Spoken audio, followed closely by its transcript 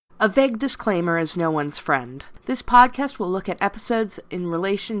A vague disclaimer is no one's friend. This podcast will look at episodes in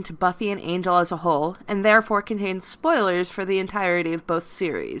relation to Buffy and Angel as a whole, and therefore contains spoilers for the entirety of both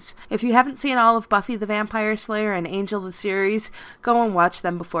series. If you haven't seen all of Buffy the Vampire Slayer and Angel the series, go and watch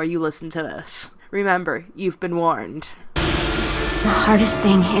them before you listen to this. Remember, you've been warned. The hardest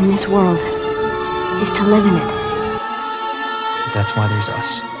thing in this world is to live in it. That's why there's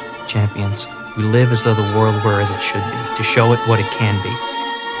us, champions. We live as though the world were as it should be, to show it what it can be.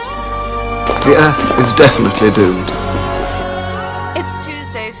 The Earth is definitely doomed. It's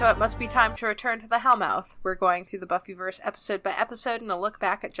Tuesday, so it must be time to return to the Hellmouth. We're going through the Buffyverse episode by episode and a look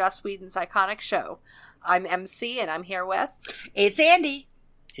back at Joss Whedon's iconic show. I'm MC, and I'm here with... It's Andy.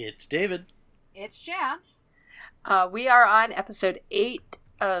 It's David. It's Jan. We are on episode 8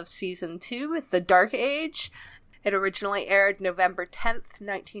 of season 2 with The Dark Age. It originally aired November 10th,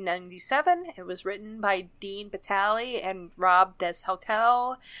 1997. It was written by Dean Batali and Rob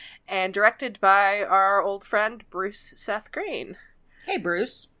Deshotel, and directed by our old friend Bruce Seth Green. Hey,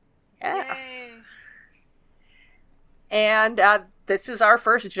 Bruce. Yeah. Yay. And this is our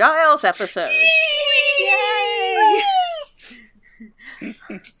first Giles episode. Yay!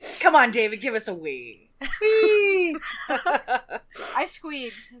 Come on, David, give us a wee. I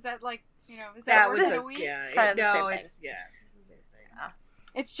squeed. Is that like, is that was worse than so a wee? scary. Kind of the No, same it's, thing. yeah. It's the same thing.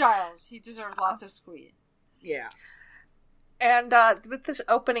 It's Giles. He deserves lots of squeed. Yeah. And with this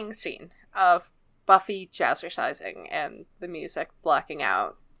opening scene of Buffy jazzercising and the music blacking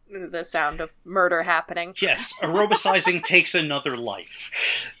out, the sound of murder happening. Yes, aerobicizing takes another life.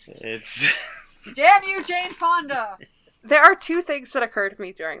 It's... Damn you, Jane Fonda! There are two things that occur to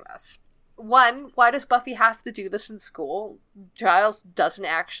me during this. One, why does Buffy have to do this in school? Giles doesn't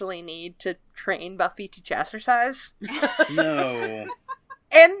actually need to train Buffy to jazzercise. No.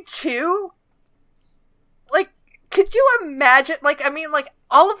 And two, could you imagine,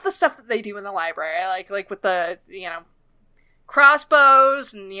 all of the stuff that they do in the library, like with the,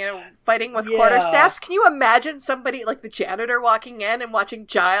 crossbows and, fighting with quarterstaffs. Can you imagine somebody, like the janitor walking in and watching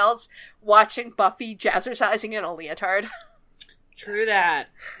Giles watching Buffy jazzercising in a leotard? True that.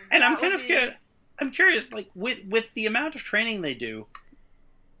 And I'm curious, with the amount of training they do,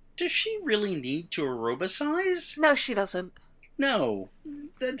 does she really need to aerobicize? No, she doesn't. No.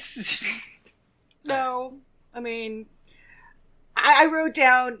 That's... No. I mean, I wrote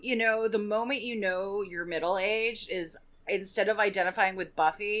down, the moment you're middle-aged is, instead of identifying with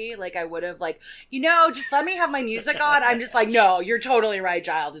Buffy, I would have, just let me have my music on. I'm just like, no, you're totally right,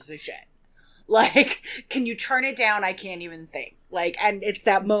 Giles, this is shit. Can you turn it down? I can't even think. And it's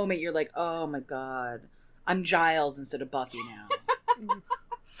that moment you're like, oh my god, I'm Giles instead of Buffy now.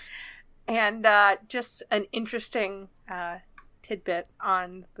 And just an interesting tidbit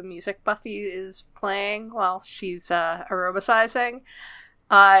on the music Buffy is playing while she's aerobicizing.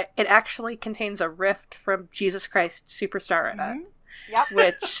 It actually contains a riff from Jesus Christ Superstar in it. Yep.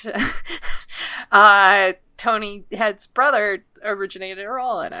 Which Tony Head's brother originated a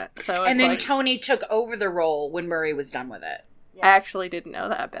role in it. So and then Tony took over the role when Murray was done with it. I actually didn't know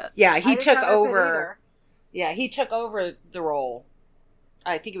that bit. Yeah, I he didn't took know that bit over. either. Yeah, he took over the role.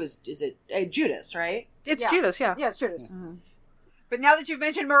 I think it was, Judas, right? It's Yeah. Judas, yeah. Yeah, it's Judas. Mm-hmm. But now that you've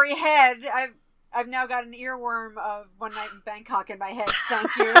mentioned Murray Head, I've now got an earworm of One Night in Bangkok in my head.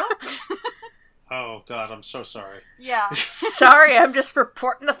 Thank you. Oh, God, I'm so sorry. Yeah. Sorry, I'm just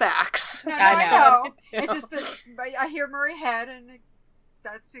reporting the facts. No, I I know. know. It's just that I hear Murray Head and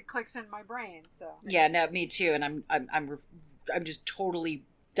it clicks in my brain. So Yeah, no, me too. And I'm just totally,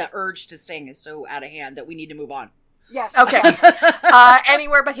 the urge to sing is so out of hand that we need to move on. yes. Okay.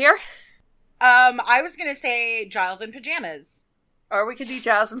 Anywhere but here? I was gonna say Giles in pajamas, Or we could do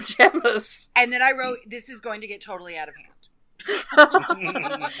Giles in pajamas. and then I wrote, "This is going to get totally out of hand."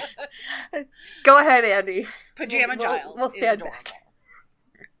 Go ahead, Andy. Pajama We'll- Giles. we'll is stand adorable. back.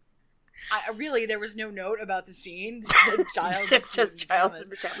 Really, there was no note about the scene. Giles It's in just Giles in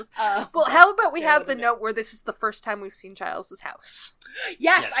pajamas. pajamas. Well, how about we there have was the a note. note where this is the first time we've seen Giles' house?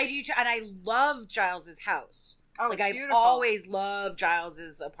 Yes, Yes. I do too, and I love Giles's house. Oh, it's I've beautiful. always loved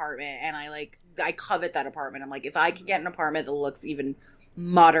Giles's apartment, and I covet that apartment. I'm like, if I could get an apartment that looks even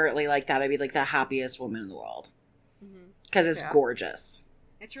moderately like that, I'd be like the happiest woman in the world because it's gorgeous.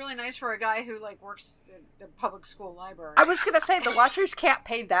 It's really nice for a guy who works at the public school library. I was going to say, the Watchers can't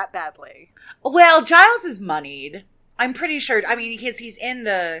pay that badly. Well, Giles is moneyed. I'm pretty sure. I mean, he's in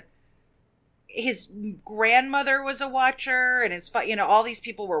the. His grandmother was a watcher, and all these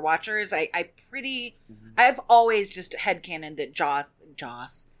people were watchers. I've always just headcanoned that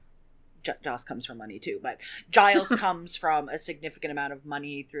Giles comes from money too, but Giles comes from a significant amount of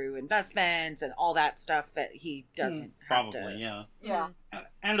money through investments and all that stuff that he doesn't have probably, to. yeah. Yeah.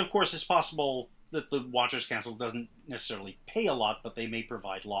 And of course, it's possible that the Watchers Council doesn't necessarily pay a lot, but they may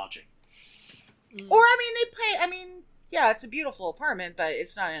provide lodging. Or, I mean, they pay, I mean, yeah, it's a beautiful apartment, but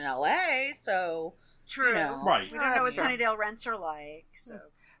it's not in LA, so. True. You know. Right. We don't know what That's true. Sunnydale rents are like, so.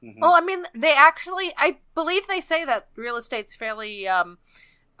 Mhm. Well, I mean, they actually, I believe they say that real estate's fairly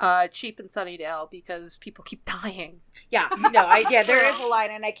cheap in Sunnydale because people keep dying. Yeah, no, there is a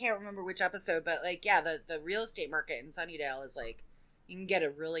line, and I can't remember which episode, but, like, yeah, the real estate market in Sunnydale is, like, you can get a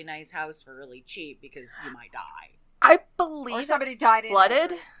really nice house for really cheap because you might die. I believe Or somebody it's died in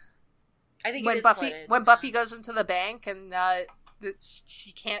flooded. I think When it is Buffy flooded. when Buffy goes into the bank and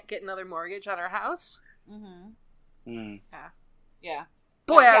she can't get another mortgage on her house. Mm-hmm. Mm. Yeah.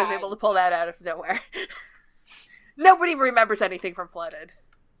 Boy, But I was yeah, able to pull that out of nowhere. Nobody remembers anything from Flooded.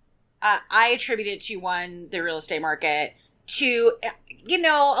 I attribute it to, one, the real estate market, two,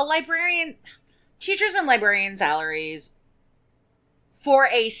 a librarian, teachers and librarian salaries for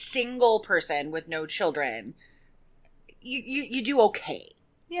a single person with no children, you do okay.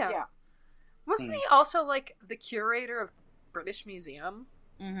 Yeah. Wasn't he also like the curator of the British Museum?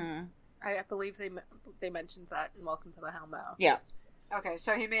 Mm-hmm. I believe they mentioned that in Welcome to the Hellmouth. Yeah. Okay,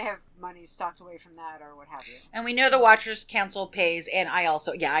 so he may have money stocked away from that or what have you. And we know the Watchers Council pays, and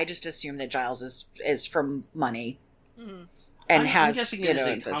I just assume that Giles is from money. Mm-hmm. And I'm has, guessing it is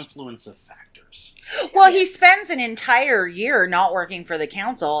a invest- confluence of factors. Well, he spends an entire year not working for the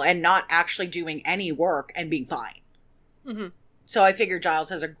council and not actually doing any work and being fine. Mm-hmm. So I figure Giles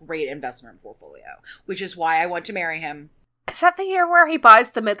has a great investment portfolio, which is why I want to marry him. Is that the year where he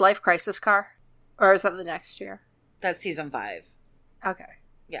buys the midlife crisis car? Or is that the next year? That's season 5. Okay.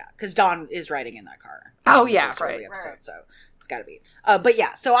 Yeah, because Dawn is riding in that car. Oh, yeah, It's early right. episode, Right. so it's got to be. But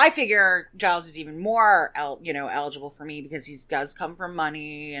yeah, so I figure Giles is even more, eligible for me because he does come from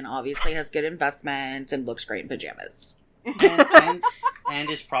money and obviously has good investments and looks great in pajamas. and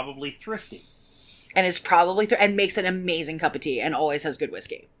is probably thrifty. And is probably and makes an amazing cup of tea and always has good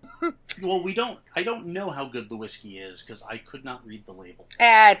whiskey. Well, I don't know how good the whiskey is because I could not read the label.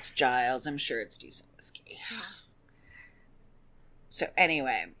 It's Giles. I'm sure it's decent whiskey. So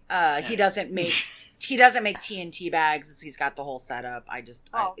anyway, he doesn't make TNT bags. He's got the whole setup.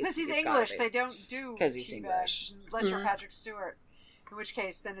 Because he's English, they don't do 'Cause he's tea English. bags, unless you're Mhm. Patrick Stewart. In which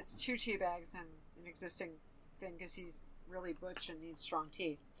case, then it's 2 tea bags and an existing thing because he's really butch and needs strong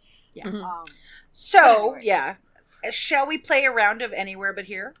tea. Yeah. Mhm. So Anyway. yeah, shall we play a round of Anywhere But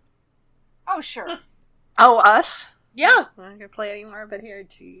Here? Oh, sure. Oh, us? Yeah. I'm not gonna play anymore, but here,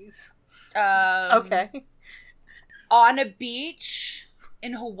 jeez. Okay. On a beach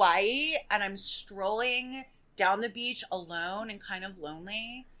in Hawaii, and I'm strolling down the beach alone and kind of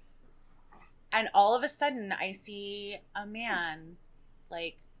lonely. And all of a sudden, I see a man,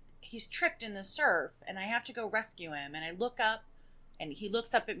 like, he's tripped in the surf, and I have to go rescue him. And I look up, and he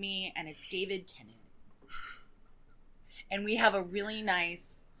looks up at me, and it's David Tennant. And we have a really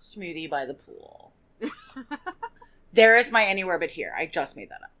nice smoothie by the pool. There is my Anywhere But Here. I just made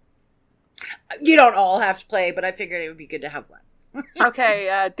that up. You don't all have to play, but I figured it would be good to have one.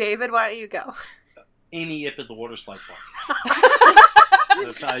 Okay, David, why don't you go? Amy Yip at the water slide park.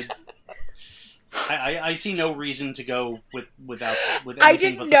 I see no reason to go with anything I but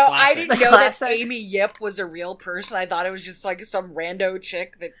didn't the know. I classics. didn't The know that classic. Amy Yip was a real person. I thought it was just like some rando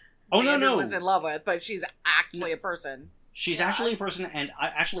chick that Oh, no, Xander no. was in love with, but she's actually a person. She's actually a person, and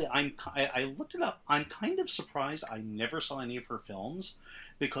I looked it up. I'm kind of surprised I never saw any of her films,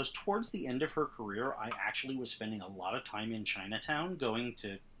 because towards the end of her career, I actually was spending a lot of time in Chinatown going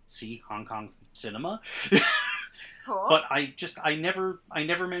to see Hong Kong cinema. Cool. But I never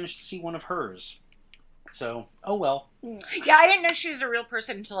managed to see one of hers. So, oh well. Yeah, I didn't know she was a real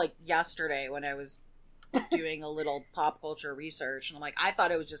person until like yesterday when I was doing a little pop culture research, and I'm like, I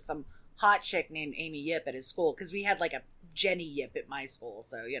thought it was just some hot chick named Amy Yip at his school, because we had like a Jenny Yip at my school,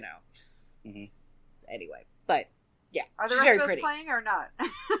 so you know. Mhm. Anyway, but yeah, Are the she's rest very of us pretty. playing or not? Okay,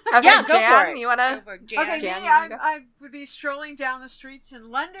 Yeah, go Jan, for it. you wanna? Go for it, Jan. Okay, Jan, me, you go. I would be strolling down the streets in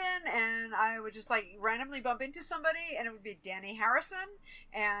London, and I would just like randomly bump into somebody, and it would be Danny Harrison,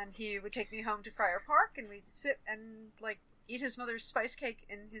 and he would take me home to Friar Park, and we'd sit and like eat his mother's spice cake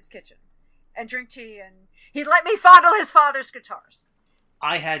in his kitchen, and drink tea, and he'd let me fondle his father's guitars.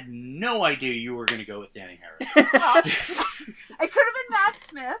 I had no idea you were going to go with Danny Harris. Well, it could have been Matt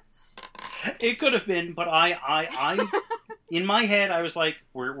Smith. It could have been, but I in my head, I was like,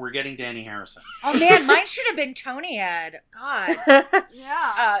 we're getting Danny Harrison. Oh man, mine should have been Tony Ed. God.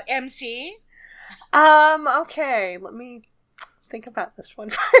 Yeah. MC. Okay, let me think about this one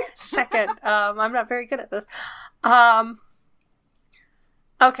for a second. I'm not very good at this.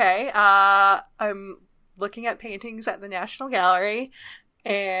 Okay, I'm looking at paintings at the National Gallery,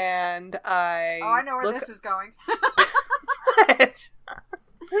 and I know where this is going.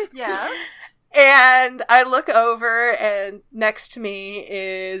 Yes. And I look over, and next to me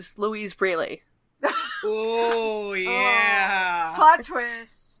is Louise Brealey. Oh, yeah. Plot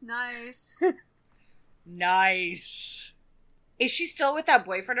twist. Nice. Nice. Is she still with that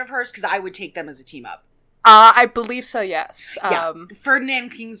boyfriend of hers? Because I would take them as a team up. I believe so, yes. Yeah.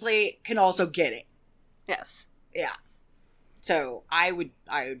 Ferdinand Kingsley can also get it. Yes. Yeah. So I would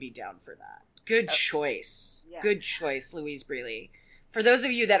be down for that. Good choice. Yes. Good choice, Louise Brealey. For those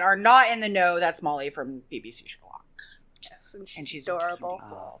of you that are not in the know, that's Molly from BBC Sherlock. Yes, and And she's adorable.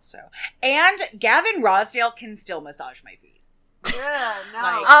 beautiful. So, and Gavin Rossdale can still massage my feet. Yeah, no,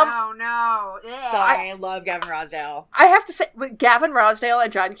 Like- no. Yeah. So I love Gavin Rossdale. I have to say, with Gavin Rossdale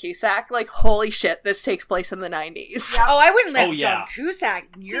and John Cusack, like, holy shit, this takes place in the 90s. Yeah. Oh, I wouldn't let Oh, yeah. John Cusack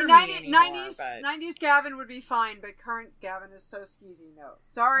See, near 90, me anymore, 90s, but... 90s Gavin would be fine, but current Gavin is so skeezy. No,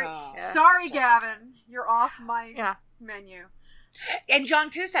 sorry, Oh. Yeah. sorry, Gavin, you're off my Yeah. menu. And John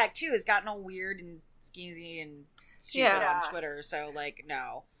Cusack, too, has gotten all weird and skeezy and stupid Yeah. on Twitter, so, like,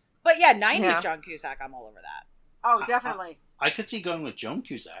 no. But yeah, 90s Yeah. John Cusack, I'm all over that. Oh, definitely. I could see going with Joan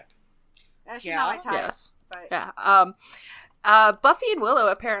Cusack. She's Yeah. not my type. Yes. But Yeah. Buffy and Willow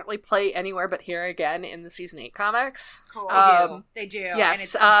apparently play Anywhere But Here again in the Season 8 comics. cool. They do, yes, and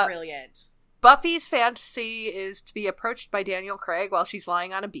it's brilliant. Buffy's fantasy is to be approached by Daniel Craig while she's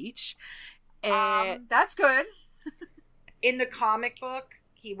lying on a beach. And That's good. In the comic book,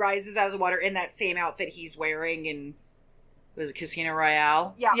 he rises out of the water in that same outfit he's wearing in, was it Casino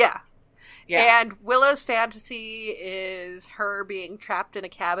Royale? Yeah. yeah. Yeah. And Willow's fantasy is her being trapped in a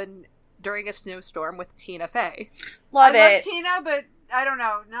cabin during a snowstorm with Tina Fey. Love I it. love Tina, but I don't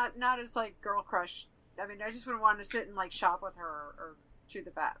know, not as like girl crush. I mean, I just wouldn't want to sit and like shop with her or chew the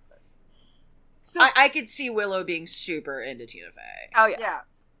fat. But still, I could see Willow being super into Tina Fey. Oh, yeah. yeah.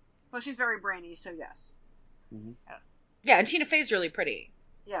 Well, she's very brainy, so yes. Yeah, and Tina Fey's really pretty.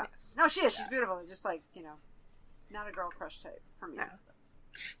 Yeah. Yes. No, she is. She's beautiful. Just like, not a girl crush type for me. No.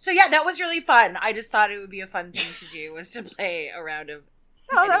 So yeah, that was really fun. I just thought it would be a fun thing to do, was to play a round of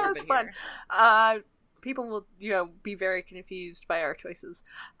Oh, that Anywhere was But fun. Here. People will, be very confused by our choices.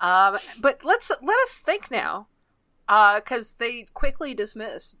 But let us think now, because they quickly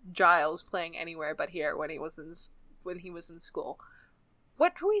dismissed Giles playing Anywhere But Here when he was in school.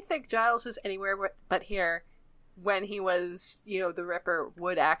 What do we think Giles is Anywhere But Here when he was, the Ripper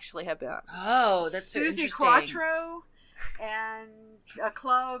would actually have been? Oh, that's so Susie interesting. Quattro and a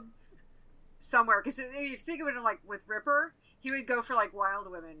club somewhere. Because if you think of it like with Ripper, he would go for like wild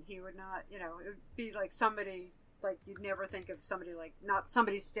women. He would not, it would be like somebody like you'd never think of somebody like not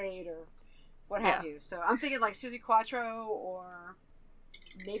somebody's state or what have you. So I'm thinking like Susie Quattro or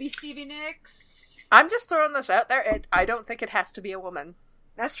maybe Stevie Nicks. I'm just throwing this out there. I don't think it has to be a woman.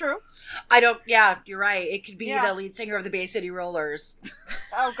 That's true. Yeah, you're right. It could be Yeah. the lead singer of the Bay City Rollers.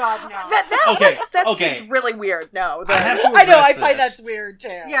 Oh God, no. That Okay. seems really weird. No, I have to I know, I address find this. that's weird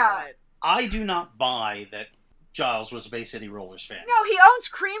too. Yeah. but- I do not buy that Giles was a Bay City Rollers fan. No, he owns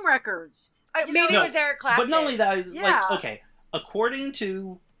Cream Records. Maybe it was Eric Clapton. But not only that, is Yeah. like, okay, according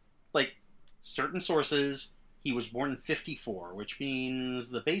to like certain sources, he was born in 54, which means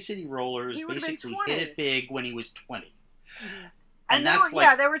the Bay City Rollers He would've been basically 20. hit it big when he was 20. And they that's were,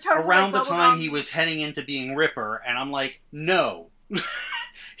 like they were totally around the like time bubblegum. he was heading into being Ripper, and I'm like, no,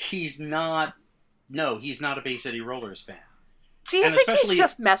 he's not. No, he's not a Bay City Rollers fan. Do you And think he's especially-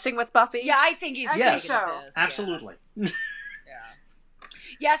 just messing with Buffy? Yeah, I think he's I Yes. taking think so. this. Absolutely. Yeah.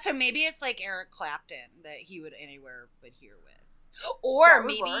 Yeah, so maybe it's like Eric Clapton that he would Anywhere But Here with. Or That would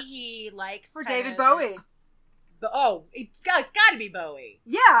maybe work. he likes For kind David of Bowie. this- it's got to be Bowie.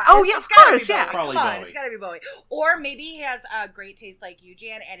 Yeah. Oh, it's- yeah, It's of gotta course, be yeah. Bowie. Probably Come on, Bowie. it's got to be Bowie. Or maybe he has a great taste like you,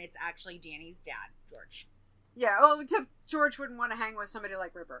 Jan, and it's actually Danny's dad, George. Yeah, well, George wouldn't want to hang with somebody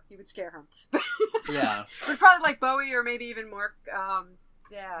like Ripper. He would scare him. Yeah. Would probably like Bowie or maybe even Mark.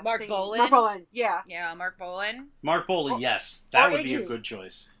 Mark Bolan? Mark Bolan. Yeah, Yeah, Mark Bolan. Mark Bowley, Or- yes, that or would be a Iggy. good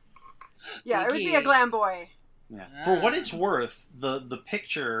choice. yeah. It would be a Iggy. glam boy. Yeah. Ah. For what it's worth, the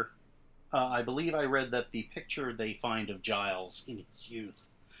picture, I believe I read that the picture they find of Giles in his youth,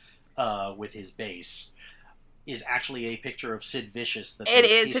 with his bass, is actually a picture of Sid Vicious. That It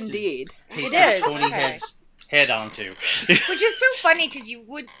they is pasted- indeed. pasted It is, Tony okay. Head's head onto. Which is so funny because you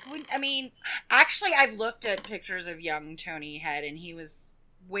wouldn't. I mean, actually, I've looked at pictures of young Tony Head, and he was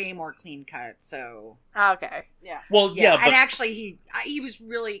way more clean cut. So Okay. Yeah. Well, yeah, and but actually, he was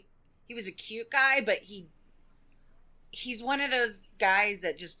a cute guy, but he's one of those guys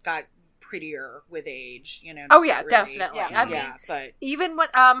that just got prettier with age, you know. Oh, yeah, really, definitely. Yeah. I mean, yeah, but even when,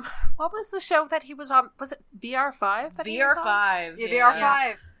 what was the show that he was on? Was it VR5? that he was on? VR5.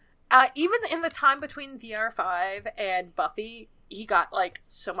 Yeah, VR5. Even in the time between VR5 and Buffy, he got, like,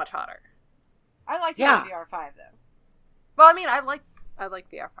 so much hotter. I liked Yeah. VR5 though. Well, I mean, I like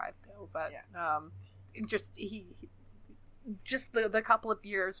VR5 though, but just the couple of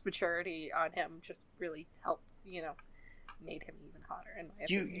years maturity on him just really helped, made him even hotter in my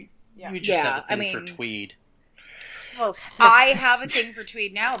opinion. You just Yeah, have a thing I for mean- Tweed. Well, I have a thing for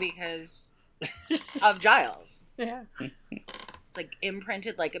Tweed now because of Giles. yeah. It's like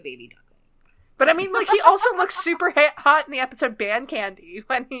imprinted like a baby duckling. But I mean, like, he also looks super hot in the episode Band Candy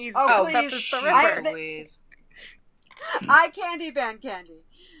when he's Oh, built up please. as the I- river. Louise. Eye candy, band candy.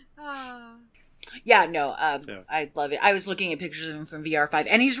 Yeah, no, I love it. I was looking at pictures of him from VR5,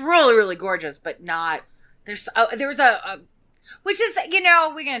 and he's really, really gorgeous, but not. There's a which is,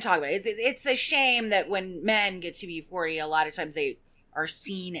 we're going to talk about it. It's a shame that when men get to be 40, a lot of times they are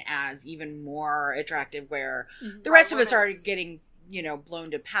seen as even more attractive, where the rest of us are getting,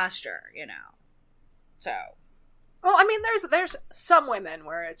 blown to pasture, So. Well, I mean, there's some women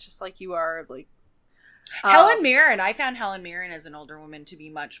where it's just like you are like. Helen Mirren. I found Helen Mirren as an older woman to be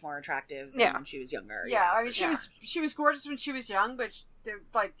much more attractive than when she was younger. Yeah, I mean, for she was gorgeous when she was young, but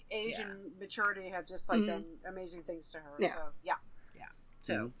like age Yeah. and maturity have just like done amazing things to her. Yeah. So yeah,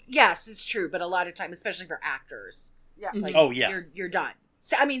 So yes, it's true, but a lot of time, especially for actors, yeah. Mhm. like, Oh, yeah. you're done.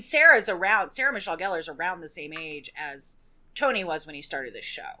 So, I mean, Sarah Michelle Gellar's around the same age as Tony was when he started this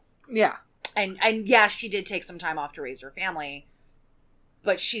show, Yeah. and yeah, she did take some time off to raise her family,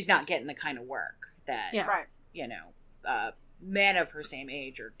 but she's not getting the kind of work that Yeah. Right. men of her same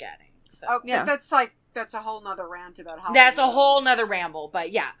age are getting. So Oh, Yeah. that's a whole nother rant about how. that's a whole nother ramble,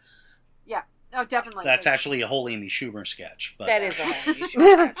 but yeah, Yeah. Oh, definitely. That's actually a whole Amy Schumer sketch. But that is a whole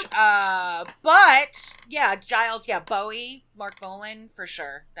issue. But yeah, Giles, yeah, Bowie, Mark Bolan for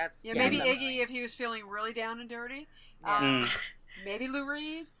sure. That's Yeah, maybe definitely. Iggy if he was feeling really down and dirty. Yeah. Maybe Lou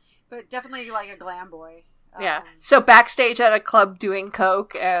Reed, but definitely like a glam boy. Yeah. So backstage at a club doing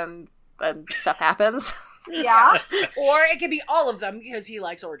coke and stuff happens. Yeah. Or it could be all of them because he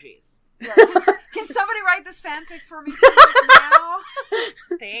likes orgies. Yeah. Can somebody write this fanfic for me please, now?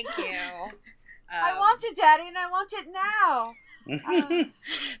 Thank you. I want it, Daddy, and I want it now.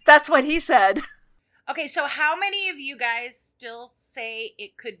 That's what he said. Okay, so how many of you guys still say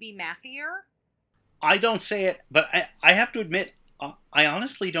it could be mathier? I don't say it, but I have to admit, I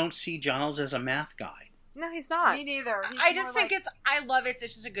honestly don't see Giles as a math guy. No, he's not. Me neither. He's I just more think like- I love it.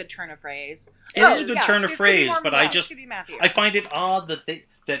 It's just a good turn of phrase. It is a good turn of this could be phrase, more- but yeah, I this just could be mathier. I find it odd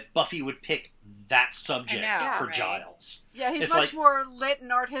that Buffy would pick that subject I know, for right? Giles. Yeah, he's It's much like- more lit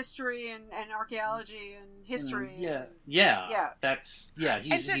in art history and archaeology and history. Yeah, and- yeah, Yeah.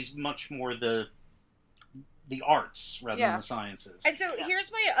 He's much more the arts rather than the sciences. And so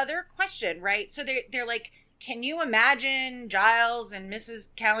here's my other question, right? So they're like, can you imagine Giles and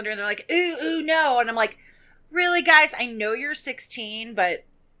Mrs. Calendar? And they're like, ooh, no. And I'm like, really, guys? I know you're 16, but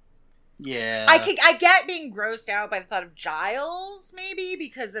Yeah, I get being grossed out by the thought of Giles, maybe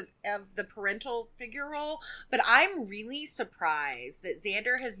because of the parental figure role. But I'm really surprised that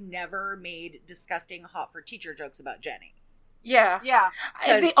Xander has never made disgusting hot for teacher jokes about Jenny. Yeah. Yeah.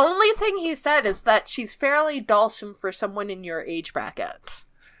 And the only thing he said is that she's fairly dulcet for someone in your age bracket.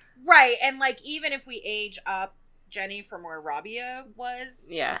 Right, and like even if we age up Jenny from where Rabia was,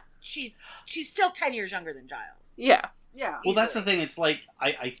 Yeah. she's still 10 years younger than Giles. Yeah. Yeah. Well, that's the thing. It's like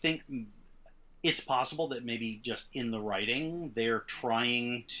I think it's possible that maybe just in the writing they're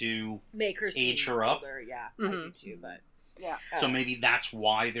trying to Make her seem age her up. older. Yeah, I Mhm. do too, but Yeah. So maybe that's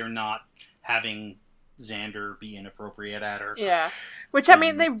why they're not having Xander be inappropriate at her. Yeah. Which, I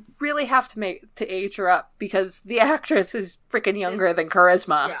mean, they really have to age her up because the actress is freaking younger than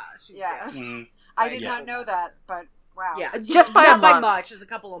Charisma. yeah, she's, Yeah. Mhm. I did Yeah. not know that, but wow. yeah, Just by not a by month. much, just a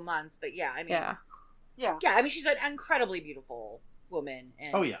couple of months, but yeah, I mean, Yeah. Yeah. yeah, I mean, she's an incredibly beautiful woman.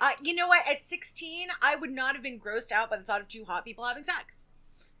 And Oh, yeah. you know what? At 16, I would not have been grossed out by the thought of two hot people having sex,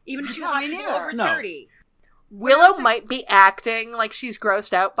 even two No, hot me people neither. over No. 30. Willow might be acting like she's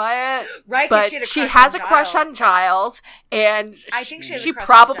grossed out by it, Right? 'Cause but had she has a on crush on Giles, and I think she has a she crush on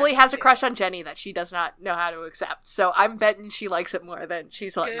probably Jenny, has a too. crush on Jenny that she does not know how to accept. So I'm betting she likes it more than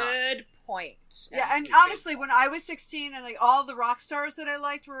she's letting on. Good point. Yeah, and Good honestly, point. when I was 16 and like all the rock stars that I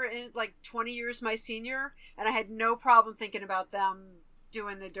liked were in like 20 years my senior, and I had no problem thinking about them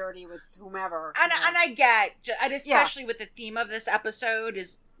doing the dirty with whomever. And, you know. and I get, and especially with the theme of this episode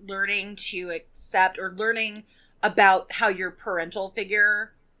is learning to accept or learning about how your parental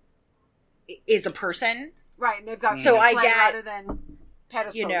figure is a person. Right, and they've got So I play get, rather than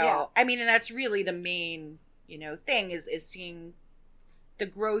pedestal. you know, yeah. I mean, and that's really the main, you know, thing is seeing the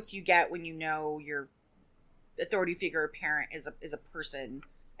growth you get when you know your authority figure or parent is a person,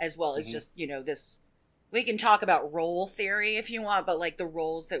 as well as just, you know, this. We can talk about role theory if you want, but like the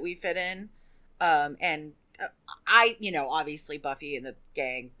roles that we fit in, and I, you know, obviously Buffy and the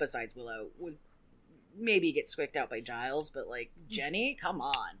gang, besides Willow, would maybe get squicked out by Giles, but like Jenny, come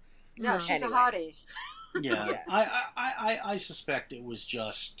on. No, she's Anyway. a hottie. Yeah, Yeah. I suspect it was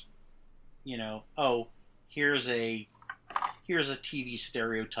just, you know, oh, here's a TV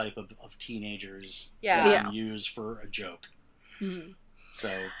stereotype of teenagers Yeah. that you use for a joke. Mhm. So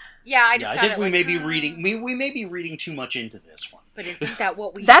Yeah, I yeah, just I found think it we like, may be reading we may be reading too much into this one. But isn't that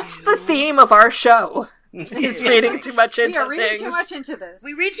what we That's do? the theme of our show. Is reading too much We into are reading things. too much into this.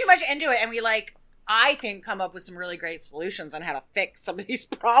 We read too much into it, and we like, I think, come up with some really great solutions on how to fix some of these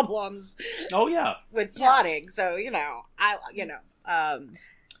problems Oh yeah, with plotting. So, you know, I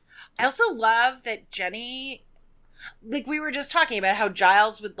also love that Jenny, like we were just talking about how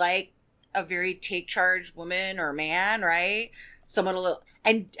Giles would like a very take charge woman or man, right? Someone a little,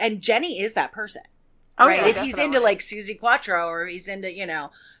 and Jenny is that person. Oh, right? yeah, If he's into definitely. like Susie Quattro, or he's into, you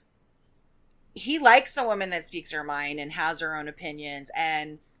know, he likes a woman that speaks her mind and has her own opinions.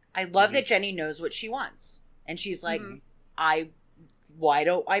 And I love that Jenny knows what she wants. And she's like, why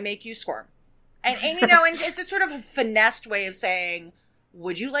don't I make you squirm? And you know, and it's a sort of a finessed way of saying,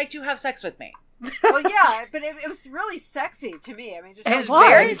 would you like to have sex with me? Well, yeah, but it was really sexy to me. I mean, just It It's was.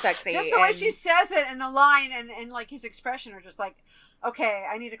 very sexy. just the way and- she says it and the line and like his expression are just like, okay,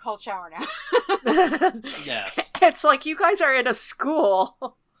 I need a cold shower now. yes. It's like you guys are in a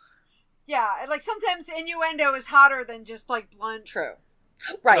school. Yeah, and, like sometimes innuendo is hotter than just like blunt. True.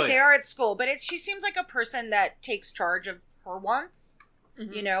 Right, Oh, they yeah. are at school, but she seems like a person that takes charge of her wants,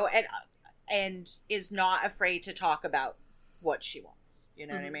 you know, and is not afraid to talk about what she wants. You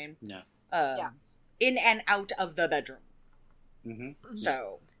know what I mean? Yeah. Yeah. In and out of the bedroom. Mm-hmm.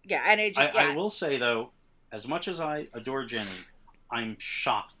 So yeah, and it just I will say though, as much as I adore Jenny, I'm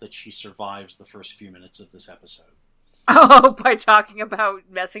shocked that she survives the first few minutes of this episode. Oh, by talking about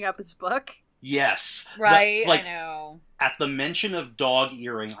messing up his book? Yes. right. Like, I know. at the mention of dog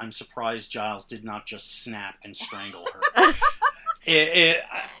earring, I'm surprised Giles did not just snap and strangle her.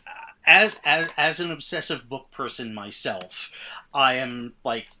 As an obsessive book person myself, I am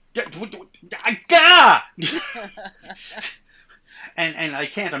like, and I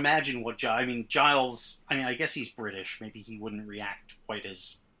can't imagine what Giles. I mean, I guess he's British. Maybe he wouldn't react quite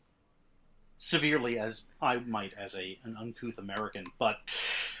as severely as I might as an uncouth American. But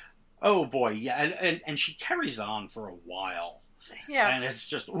oh boy, yeah, and she carries it on for a while. Yeah. And it's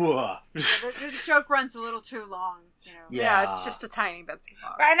just, ugh. The joke runs a little too long, you know. Yeah, it's just a tiny bit too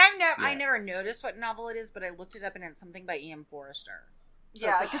long. And I Yeah. never noticed what novel it is, but I looked it up and it's something by E.M. Forrester. So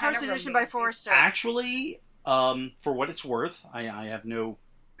Yeah, it's it's the kind first of edition by romantic. Forrester. Actually, for what it's worth, I have no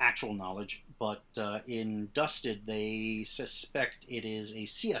actual knowledge, but in Dusted, they suspect it is a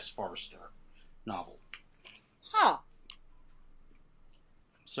C.S. Forrester novel. Huh.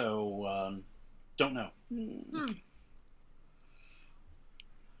 So, don't know.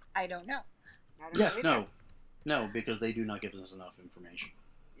 I don't know. I don't Yes, know either. no, because they do not give us enough information.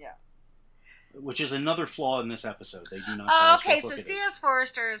 Yeah. Which is another flaw in this episode. They do not tell Oh, us okay, what so book it is. C.S.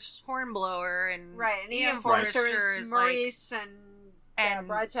 Forrester is Hornblower, and Right, and E.M. Ian Forrester Forrester is like, Maurice and and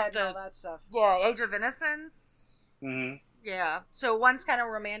Brideshead and the- all that stuff. yeah, Age of Innocence. Mhm. Yeah, so one's kind of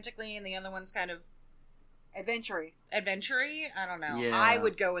romantically, and the other one's kind of Adventure-y. adventure-y. I don't know. Yeah. I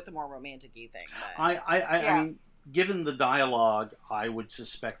would go with the more romantic-y thing. But... I Yeah. mean, given the dialogue, I would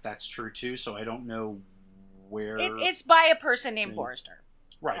suspect that's true too. So I don't know where it's by a person named Mm. Forrester.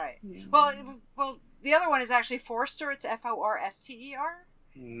 right. Well, the other one is actually Forster. It's Forster.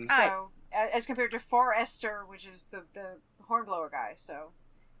 Mhm. So, as compared to Forrester, which is the hornblower guy. So,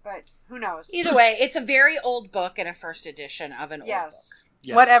 but who knows? Either way, it's a very old book and a first edition of an old Yes. book.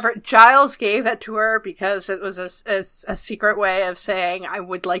 Yes. Whatever. Giles gave it to her because it was a secret way of saying, I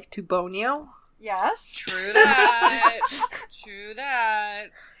would like to bone you. Yes. True that. True that.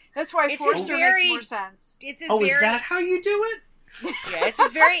 That's why It's Forster very- makes more sense. It's his Oh, very is that how you do it? yeah, it's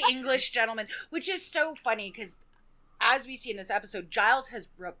this very English gentleman, which is so funny because, as we see in this episode, Giles has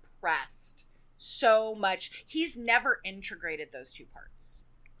repressed so much. He's never integrated those two parts,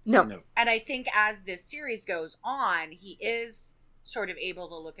 No. No. and I think as this series goes on, he is sort of able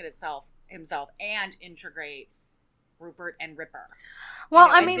to look at himself and integrate Rupert and Ripper. Well,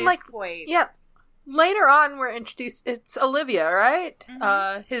 You know, I at mean, this like, point, yeah. Later on, we're introduced. It's Olivia, right?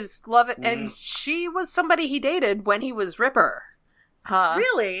 Mhm. His love, and she was somebody he dated when he was Ripper.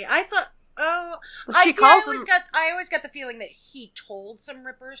 really, I thought. Oh, She calls him. I always got the feeling that he told some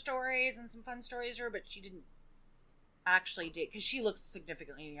Ripper stories and some fun stories to her, but she didn't actually did, because she looks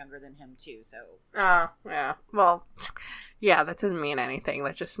significantly younger than him too. So. Oh, yeah. Well, yeah, that doesn't mean anything.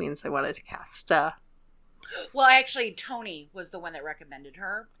 That just means they wanted to cast. Well, actually, Tony was the one that recommended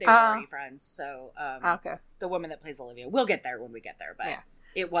her. They were already friends, so okay. The woman that plays Olivia. We'll get there when we get there, but yeah.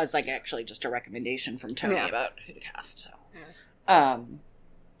 It was like actually just a recommendation from Tony about who to cast. So, yeah.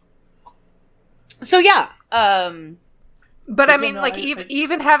 So yeah. But I mean, like,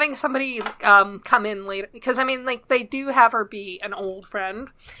 even having somebody come in later, because I mean, like, they do have her be an old friend,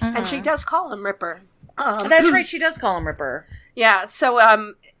 and she does call him Ripper. That's right, she does call him Ripper. Yeah,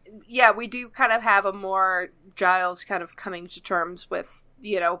 so, yeah, we do kind of have a more Giles kind of coming to terms with,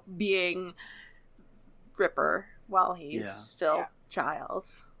 you know, being Ripper while he's still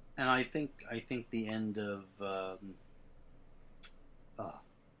Giles. And I think the end of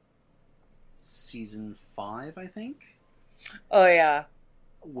season 5, I think. Oh yeah,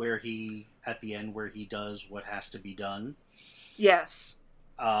 where he does what has to be done. Yes.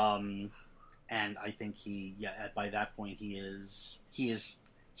 And I think by that point his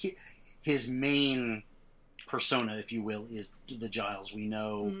main persona, if you will, is the Giles we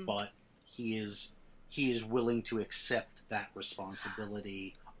know, but he is willing to accept that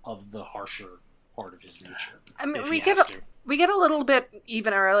responsibility of the harsher part of his nature. I mean, we get a little bit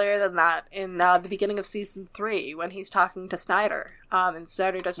even earlier than that in the beginning of season 3 when he's talking to Snyder. And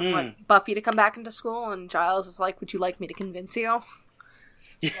Snyder doesn't want Buffy to come back into school, and Giles is like, "Would you like me to convince you?"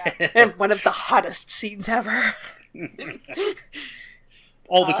 Yeah. And one of the hottest scenes ever.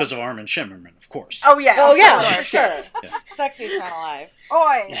 All because of Armin Shimmerman, of course. Oh yeah, for sure. Yes. Sexiest man alive.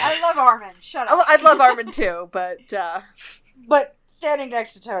 Oi, I love Armin. Shut up. Oh, I love Armin too, but But standing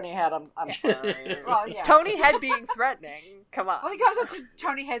next to Tony Head, I'm sorry. Well, yeah. Tony Head being threatening. Come on. Well, he comes up to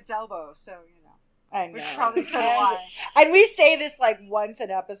Tony Head's elbow, so you know. I know. Which probably said a lot. And we say this like once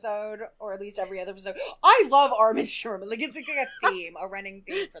an episode, or at least every other episode. I love Armin Sherman. Like it's like a theme, a running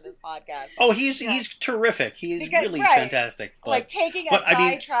theme for this podcast. Oh, he's terrific. He's really fantastic. But, like taking a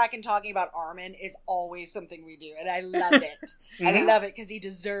sidetrack and talking about Armin is always something we do, and I love it. I love it because he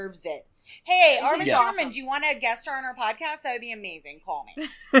deserves it. Hey, Armin Sherman, do you want to guest star on our podcast? That would be amazing. Call me.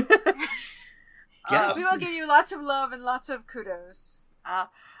 Yeah. We will give you lots of love and lots of kudos.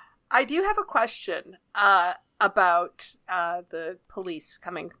 I do have a question about the police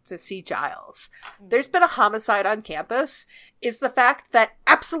coming to see Giles. There's been a homicide on campus. Is the fact that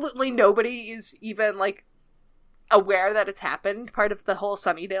absolutely nobody is even, like, aware that it's happened part of the whole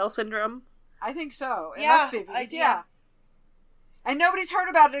Sunnydale syndrome? I think so. It Yeah, must be. Because, yeah. And nobody's heard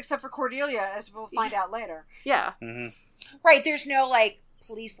about it except for Cordelia, as we'll find out later. Yeah. Mm-hmm. Right, there's no, like,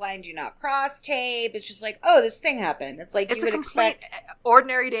 police line do not cross tape. It's just like, oh, this thing happened. It's like It's you a would complete expect.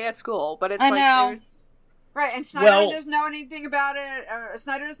 ordinary day at school, but it's I like know. there's... Right, and Snyder doesn't know anything about it.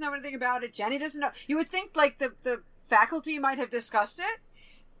 Snyder doesn't know anything about it. Jenny doesn't know. You would think, like, the faculty might have discussed it.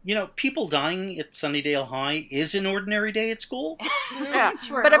 You know, people dying at Sunnydale High is an ordinary day at school. Yeah,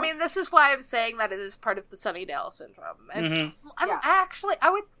 True. but I mean, this is why I'm saying that it is part of the Sunnydale syndrome. And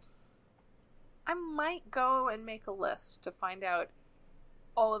I might go and make a list to find out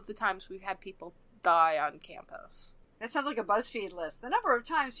all of the times we've had people die on campus. That sounds like a BuzzFeed list. The number of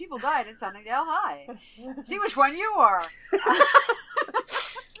times people died in Sunnydale High. See which one you are.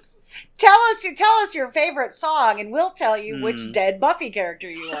 Tell us your favorite song, and we'll tell you which dead Buffy character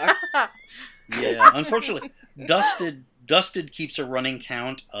you are. Yeah, unfortunately, Dusted keeps a running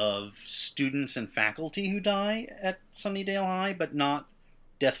count of students and faculty who die at Sunnydale High, but not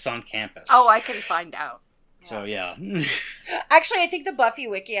deaths on campus. Oh, I can find out. So, yeah. Actually, I think the Buffy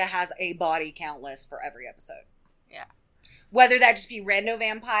Wikia has a body count list for every episode. Yeah. Whether that just be Rando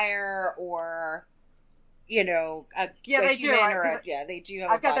Vampire or, you know, they do. They do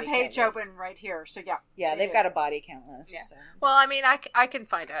have I've a got the body page count list. open right here, so yeah. Yeah, they've got a body count list. Yeah. So. Well, I mean, I can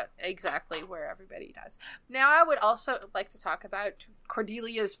find out exactly where everybody dies. Now, I would also like to talk about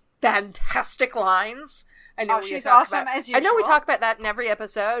Cordelia's fantastic lines. I know she's awesome as usual. I know we talk about that in every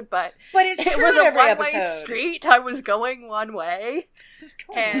episode, but it's it true was in a every one-way episode. street. I was going one way.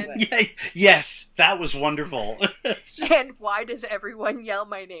 Yeah, yes, that was wonderful. And why does everyone yell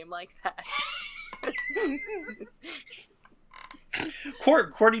my name like that?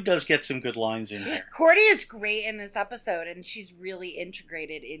 Cordy does get some good lines in here. Cordy is great in this episode, and she's really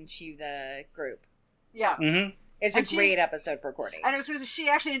integrated into the group. Yeah. Mm-hmm. It's a great episode for Cordy. And it was because she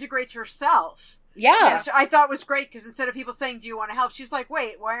actually integrates herself. Yeah. Which I thought was great, because instead of people saying, do you want to help? She's like,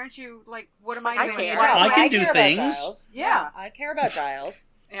 wait, why aren't you, like, what am I doing? care. I can do care things. About Giles. Yeah. I care about Giles.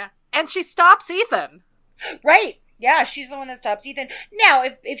 Yeah. And she stops Ethan. Right. Yeah, she's the one that stops Ethan. Now,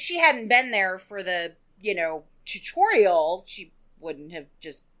 if she hadn't been there for the, tutorial, she wouldn't have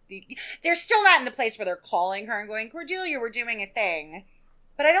just... They're still not in the place where they're calling her and going, Cordelia, we're doing a thing.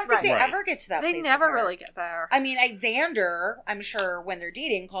 But I don't think they ever get to that place. They never really get there. I mean, Xander, I'm sure, when they're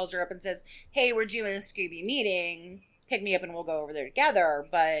dating, calls her up and says, hey, we're doing a Scooby meeting. Pick me up and we'll go over there together.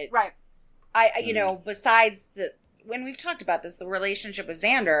 But, besides when we've talked about this, the relationship with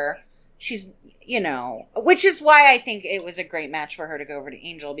Xander, she's, which is why I think it was a great match for her to go over to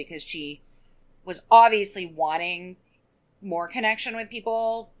Angel, because she was obviously wanting more connection with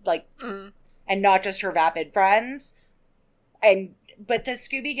people, and not just her vapid friends. But the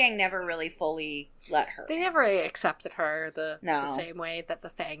Scooby Gang never really fully let her. They never really accepted her the same way that the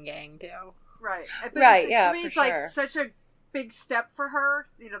Fang Gang do. Right. But to me, it's like such a big step for her.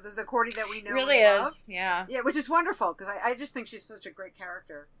 The Cordy that we know. Really and is. Love. Yeah. Yeah, which is wonderful, because I just think she's such a great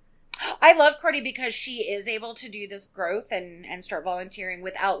character. I love Cordy because she is able to do this growth and start volunteering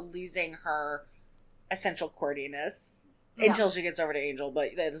without losing her essential Cordiness. Until she gets over to Angel,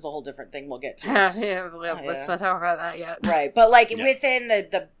 but that is a whole different thing we'll get to. Let's not talk about that yet. Right, but within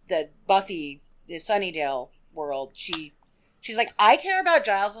the Buffy, the Sunnydale world, she's like, I care about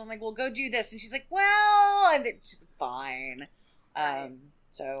Giles. And I'm like, well, go do this. And she's like, well, and she's fine.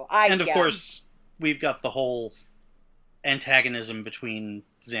 Of course, we've got the whole antagonism between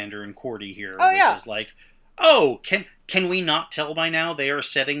Xander and Cordy here, which is like, oh, can we not tell by now they are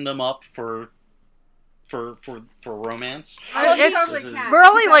setting them up for romance? We're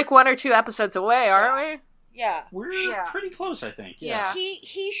only like 1 or 2 episodes away, aren't we? Yeah. We're pretty close, I think. Yeah.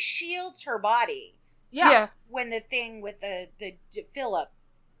 He shields her body. Yeah. When the thing with the Philip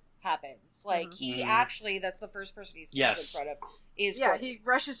happens. Like, he actually, that's the first person he stands in front of. He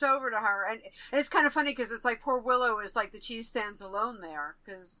rushes over to her. And it's kind of funny, because it's like poor Willow is like the cheese stands alone there.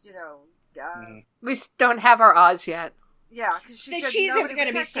 Because, we don't have our Oz yet. Yeah, because the cheese is going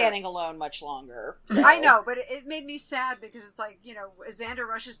to be standing alone much longer. So. I know, but it made me sad, because it's like, Xander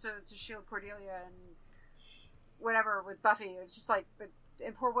rushes to shield Cordelia and whatever with Buffy. It's just like,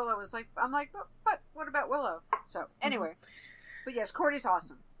 and poor Willow was like, I'm like, but what about Willow? So anyway, but yes, Cordy's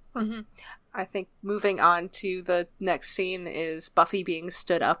awesome. Mm-hmm. I think moving on to the next scene is Buffy being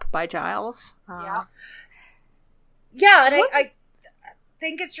stood up by Giles. And I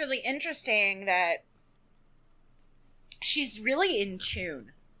think it's really interesting that she's really in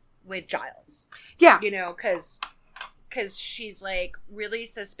tune with Giles. Yeah. Because she's, like, really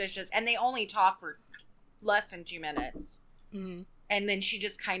suspicious. And they only talk for less than 2 minutes. Mm-hmm. And then she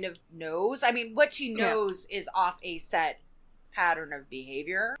just kind of knows. I mean, what she knows is off a set pattern of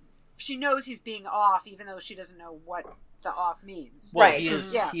behavior. She knows he's being off, even though she doesn't know what the off means. Well, he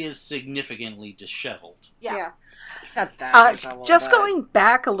is significantly disheveled. Yeah. It's not that. Just going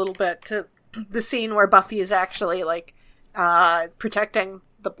back a little bit to the scene where Buffy is actually, like, protecting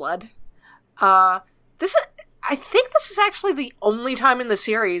the blood. I think this is actually the only time in the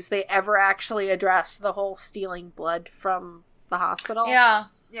series they ever actually address the whole stealing blood from the hospital. Yeah.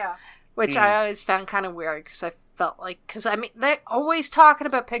 Which I always found kind of weird, because I felt like, they're always talking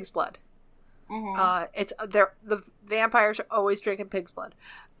about pig's blood. Mm-hmm. The vampires are always drinking pig's blood.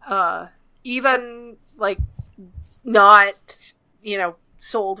 Even, like, not,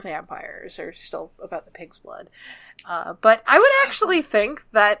 sold vampires are still about the pig's blood. But I would actually think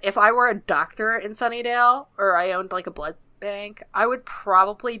that if I were a doctor in Sunnydale, or I owned, like, a blood bank, I would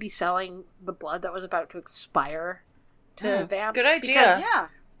probably be selling the blood that was about to expire to vamps. Good idea. Yeah.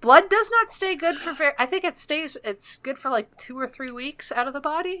 Blood does not stay good for I think it's good for like 2 or 3 weeks out of the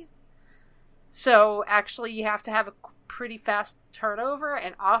body. So actually you have to have a pretty fast turnover,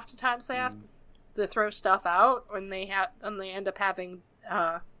 and oftentimes they have to throw stuff out when they end up having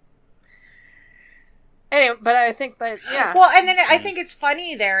anyway, but I think that Well, and then I think it's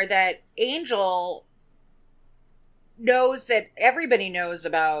funny there that Angel knows that everybody knows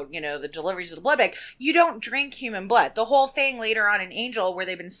about, the deliveries of the blood bank. You don't drink human blood. The whole thing later on in Angel, where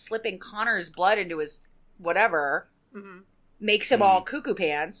they've been slipping Connor's blood into his whatever, makes him all cuckoo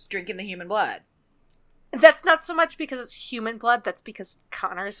pants drinking the human blood. That's not so much because it's human blood. That's because it's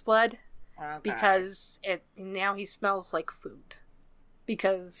Connor's blood. Okay. Because now he smells like food.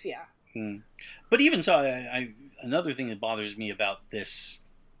 Because But even so, another thing that bothers me about this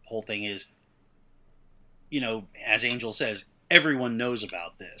whole thing is, as Angel says, everyone knows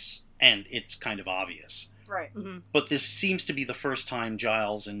about this, and it's kind of obvious. Right. Mm-hmm. But this seems to be the first time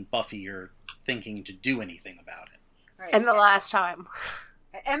Giles and Buffy are thinking to do anything about it. Right. And the last time.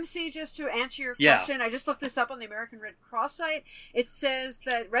 MC, just to answer your Yeah. question, I just looked this up on the American Red Cross site. It says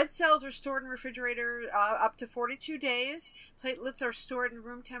that red cells are stored in refrigerator up to 42 days. Platelets are stored in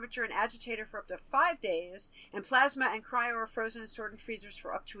room temperature and agitator for up to 5 days. And plasma and cryo are frozen and stored in freezers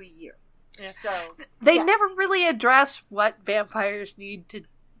for up to a year. Yeah. So They yeah. never really address what vampires need to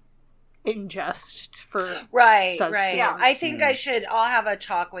ingest for Right. sustenance. Yeah. I think I'll have a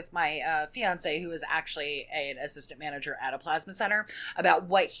talk with my fiance, who is actually an assistant manager at a plasma center, about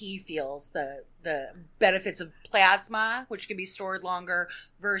what he feels the benefits of plasma, which can be stored longer,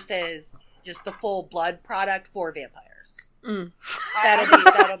 versus just the full blood product for vampires. Mm.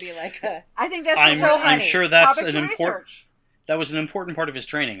 That'll be like a, I think that's I'm so honey. sure that's topic an to important. research. That was an important part of his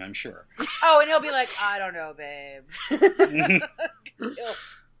training, I'm sure. oh, and he'll be like, I don't know, babe.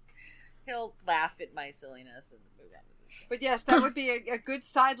 he'll laugh at my silliness and move on to the show. But yes, that would be a good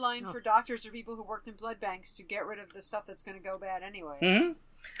sideline for doctors or people who worked in blood banks to get rid of the stuff that's going to go bad anyway. Mhm. And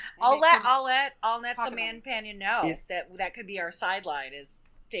I'll make let some- I'll let the pocket man money. companion know Yeah. that could be our sideline, is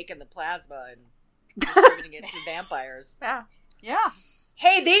taking the plasma and distributing it to vampires. Yeah. Yeah.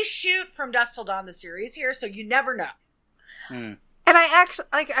 Hey, they shoot From Dusk Till Dawn the series here, so you never know. Mm. And I actually,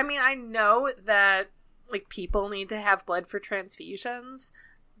 like, I mean, I know that, like, people need to have blood for transfusions,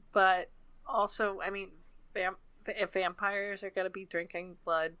 but also, I mean, if vampires are going to be drinking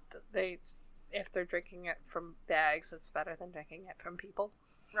blood, if they're drinking it from bags, it's better than drinking it from people.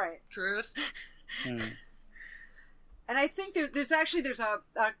 Right. Truth. Mm. And I think there's a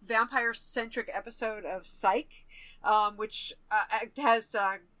vampire-centric episode of Psych, which has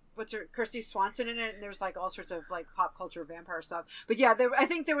Kirsty Swanson in it, and there's like all sorts of like pop culture vampire stuff. But yeah, I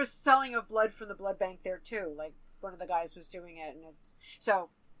think there was selling of blood from the blood bank there too. Like one of the guys was doing it, and so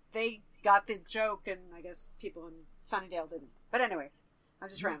they got the joke, and I guess people in Sunnydale didn't. But anyway, I'm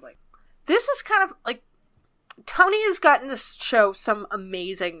just rambling. This is kind of like Tony has gotten to show some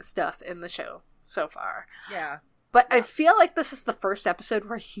amazing stuff in the show so far. Yeah. But I feel like this is the first episode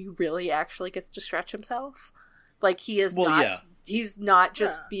where he really actually gets to stretch himself. Like, he is he's not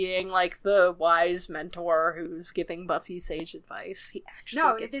just being like the wise mentor who's giving Buffy sage advice. He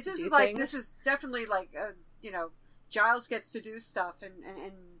actually gets to do things. This is definitely like Giles gets to do stuff and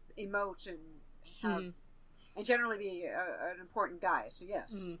emote and have and generally be an important guy. So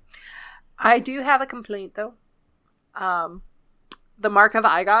yes. I do have a complaint though. The Mark of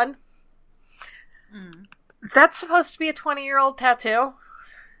Igon. That's supposed to be a 20-year-old tattoo.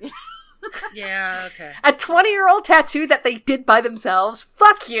 Yeah, okay. A 20-year-old tattoo that they did by themselves.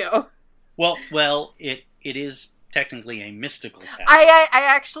 Fuck you. Well, it is technically a mystical tattoo. I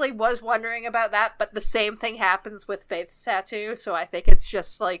actually was wondering about that, but the same thing happens with Faith's tattoo, so I think it's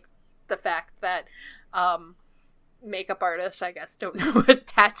just like the fact that makeup artists, I guess, don't know what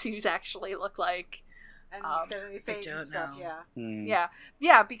tattoos actually look like. And the fade and stuff, Mm.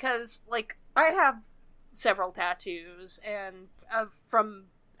 Yeah, because like I have several tattoos, and from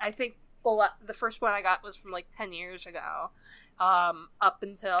I think the first one I got was from like 10 years ago, up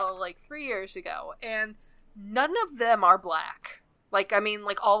until like 3 years ago, and none of them are black. Like, I mean,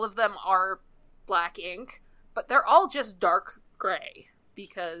 like all of them are black ink, but they're all just dark gray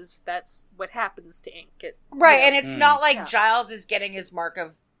because that's what happens to ink. Right, and it's not like Yeah. Giles is getting his Mark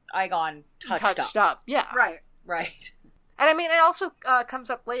of Igon touched up. Yeah, Right. Right. and I mean, it also comes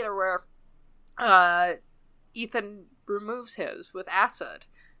up later where Ethan removes his with acid.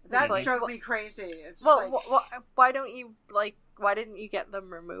 That It's like, drove me crazy. It's Well, like, why don't you why didn't you get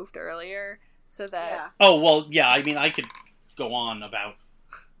them removed earlier so that? yeah. Oh, well, yeah, I mean, I could go on about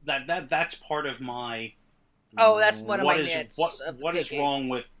that. That's part of my... Oh, that's one of my is, nits of what is picking. wrong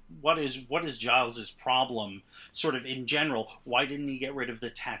with... What is Giles's problem, sort of in general? Why didn't he get rid of the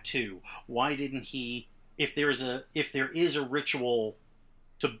tattoo? Why didn't he... If there is a ritual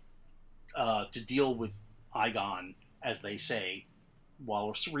to deal with Igon, as they say,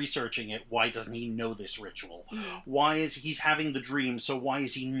 while researching it, why doesn't he know this ritual? Why is he's having the dream? So why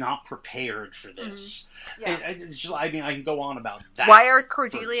is he not prepared for this? Yeah. It's just, I mean, I can go on about that. Why are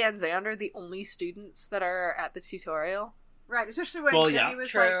Cordelia and Xander the only students that are at the tutorial? Right, especially when Well, Jenny yeah. was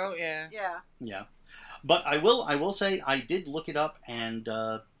True, like, yeah. yeah. Yeah, but I will say I did look it up, and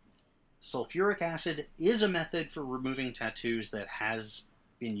sulfuric acid is a method for removing tattoos that has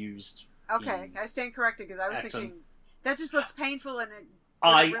been used. Okay, I stand corrected because I was That's thinking that just looks painful and it.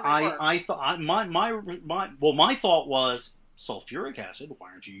 I thought my thought was sulfuric acid. Why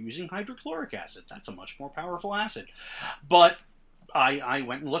aren't you using hydrochloric acid? That's a much more powerful acid. But I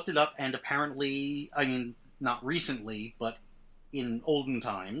went and looked it up, and apparently, I mean, not recently, but in olden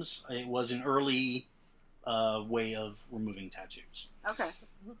times, it was an early way of removing tattoos. Okay.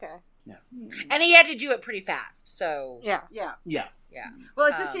 Okay. And he had to do it pretty fast, so... Yeah. Yeah. Yeah. Yeah. Well,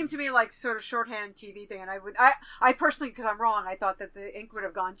 it just seemed to me like sort of shorthand TV thing, and I personally, because I'm wrong, I thought that the ink would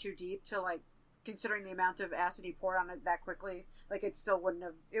have gone too deep to like, considering the amount of acid he poured on it that quickly, like it still wouldn't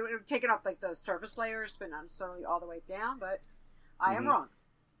have, it would have taken off like the surface layers, but not necessarily all the way down. But I am wrong.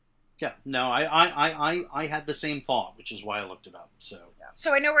 Yeah. No, I had the same thought, which is why I looked it up. So.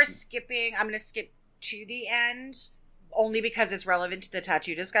 So I know we're skipping. I'm going to skip to the end, only because it's relevant to the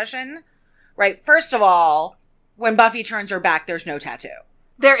tattoo discussion. Right. First of all, when Buffy turns her back, there's no tattoo.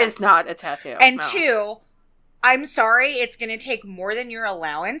 There is not a tattoo. And no. two, I'm sorry, it's going to take more than your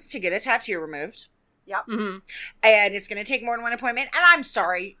allowance to get a tattoo removed. Yep. Mm-hmm. And it's going to take more than one appointment. And I'm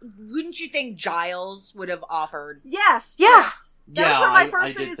sorry, wouldn't you think Giles would have offered? Yes. Yeah. Yes. That was Yeah, one of my I first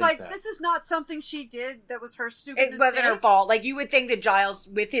did things. think Like, that. this is not something she did. That was her stupid It wasn't her mistake. fault. Like, you would think that Giles,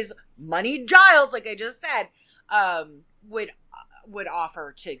 with his money Giles, like I just said, would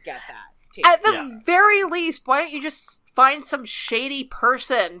offer to get that. Too. At the very least, why don't you just find some shady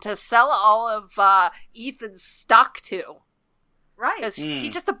person to sell all of Ethan's stock to? Right. Because he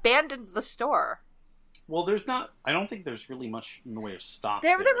just abandoned the store. Well, there's not. I don't think there's really much in the way of stock.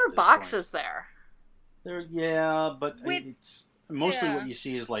 There at were this boxes there. point. Yeah, but With- it's mostly yeah. what you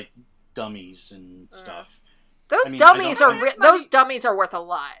see is like dummies and stuff. Those I mean, dummies I are don't- those dummies are worth a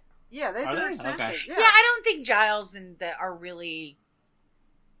lot. Yeah, Are they're they? expensive. Okay. Yeah. Yeah, I don't think Giles and the are really.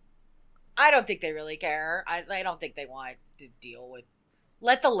 I don't think they really care. I don't think they want to deal with.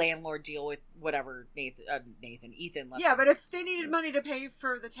 Let the landlord deal with whatever Ethan left. Yeah, but if they needed money to pay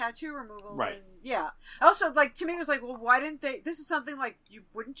for the tattoo removal, Right. then yeah. Also, like to me, it was like, well, why didn't they? This is something like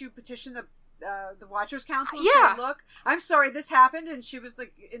wouldn't you petition the Watchers Council? And Yeah. say, look, I'm sorry, this happened, and she was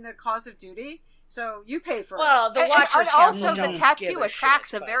like in the cause of duty, so you pay for it. Well, the And Watchers also, Council the don't tattoo give a attracts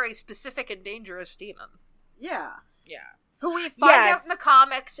shit, a but- very specific and dangerous demon, Yeah. Yeah. who we find out Yes. in the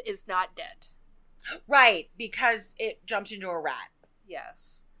comics is not dead. Right, because it jumped into a rat.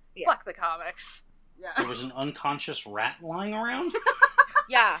 Yes. Yeah. Fuck the comics. Yeah. There was an unconscious rat lying around.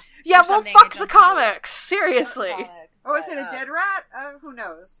 Yeah. Yeah, Or well, something, fuck it the jumped into a- comics. Seriously. Oh, is it a dead rat? Who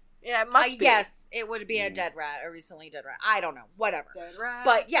knows? Yeah, it must be. Yes, it would be a dead rat, a recently dead rat. I don't know. Whatever. Dead rat.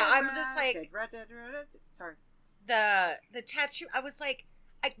 But, yeah, dead I'm rat, just like- dead rat, dead rat. Sorry. The tattoo, I was like,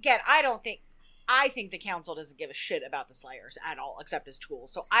 again, I think the council doesn't give a shit about the Slayers at all, except as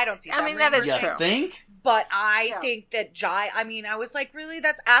tools. So I don't see I them mean, that is You true. think? But I Yeah. think that I was like, really?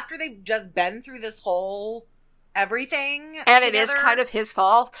 That's after they've just been through this whole everything. And it is together? kind of his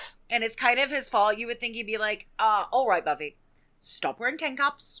fault. And it's kind of his fault. You would think he'd be like, all right, Buffy, stop wearing tank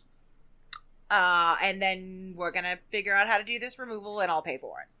tops. And then we're going to figure out how to do this removal and I'll pay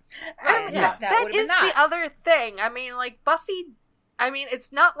for it. And yeah. That would've been is the other thing. I mean, like, Buffy,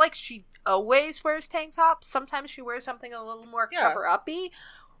 it's not like she always wears tank tops. Sometimes she wears something a little more Yeah. cover-uppy.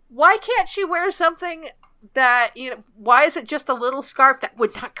 Why can't she wear something that, why is it just a little scarf that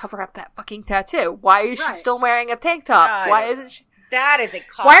would not cover up that fucking tattoo? Why is she Right. still wearing a tank top? I Why don't isn't know. she... That is a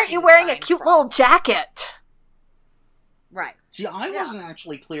Why aren't you costume wearing a design cute problem. little jacket? Right. See, I Yeah. wasn't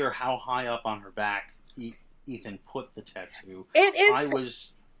actually clear how high up on her back Ethan put the tattoo. It is... I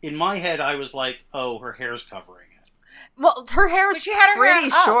was in my head. I was like, "Oh, her hair's covering it." Well, her hair is But she had her pretty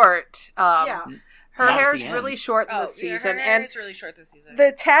hair up. short. Yeah. Her Not at hair the is end. really short in Oh, this yeah, season, her hair and is really short this season.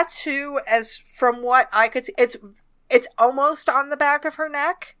 the tattoo, as from what I could see, it's almost on the back of her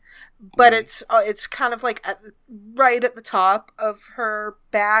neck, but it's kind of like right at the top of her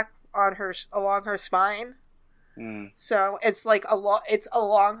back along her spine. Mm, So it's like it's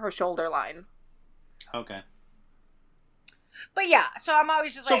along her shoulder line. okay. But yeah, so I'm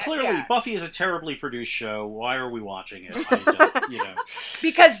always just So like, clearly, yeah. Buffy is a terribly produced show. Why are we watching it? I don't,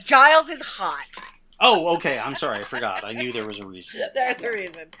 Because Giles is hot. Oh, okay. I'm sorry. I forgot. I knew there was a reason. There's a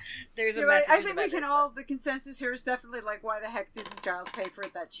reason. There's a Yeah, message. I in think the we can message. all. The consensus here is definitely like, why the heck didn't Giles pay for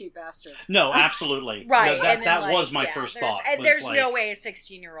it? That cheap bastard. No, absolutely. Right. No, that and then, was my yeah, first there's- thought. And was there's like, no way a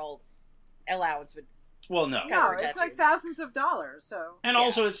 16-year-old's allowance would. Well, no. No, Cover it's like tattoos. thousands of dollars. So And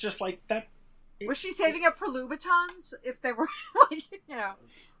also, it's just like that. was she saving up for Louboutins? If they were like,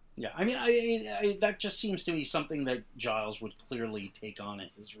 Yeah, I mean, I that just seems to be something that Giles would clearly take on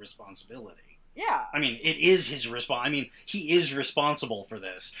as his responsibility. yeah, I mean, it is his I mean, he is responsible for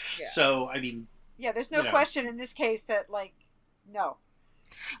this. Yeah. So, I mean, yeah. There's no You know. question in this case that like, no.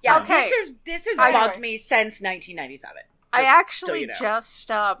 Yeah. Okay. This has Anyway. bugged me since 1997. I Just so actually you know.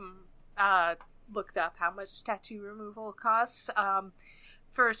 just looked up how much tattoo removal costs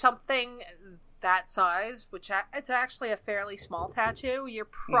for something that size, which it's actually a fairly small tattoo. You're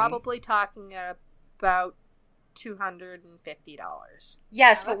probably talking at about $250. Yes,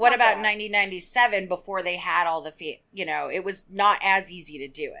 Yeah, but that's what not about bad. 1997 before they had all the it was not as easy to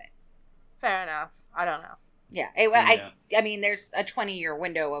do it. fair enough. I don't know. Yeah. I mean, there's a 20-year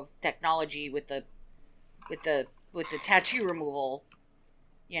window of technology with the tattoo removal.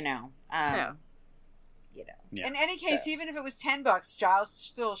 You know. Yeah. You know. Yeah. In any case, even if it was $10, Giles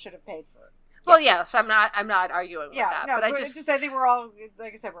still should have paid for it. Well, yes, I'm not arguing with that, no, but I just I think we're all,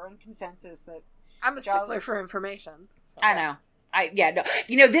 like I said, we're in consensus that I'm a stickler Giles- for information. So. I know. No.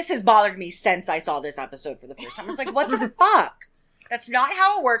 You know, this has bothered me since I saw this episode for the first time. It's like, what the fuck? That's not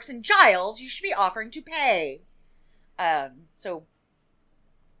how it works. And Giles, you should be offering to pay. So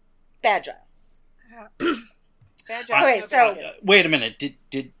bad Giles. bad Giles. Okay, no so- bad. Wait a minute.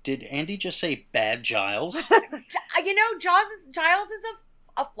 Did Andy just say bad Giles? You know, Giles is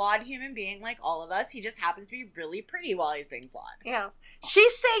a flawed human being like all of us. He just happens to be really pretty while he's being flawed. Yes.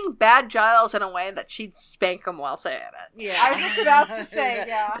 She's saying bad Giles in a way that she'd spank him while saying it. Yeah. I was just about to say,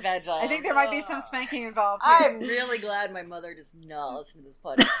 yeah. Bad Giles. I think there might be some spanking involved here. I'm really glad my mother does not listen to this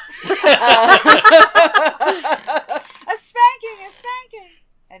podcast. A spanking.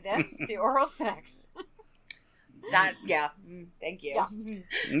 And then the oral sex. Thank you. Yeah.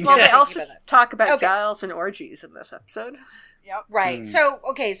 Well, they Thank also you for that. talk about Okay. Giles and orgies in this episode. Yep. Right. Mm.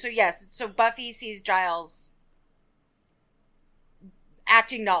 So Buffy sees Giles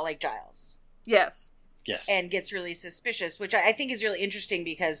acting not like Giles Yes. Yes. and gets really suspicious, which I think is really interesting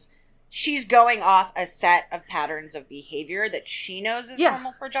because she's going off a set of patterns of behavior that she knows is Yeah.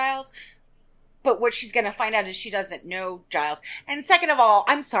 normal for Giles. But what she's going to find out is she doesn't know Giles. And second of all,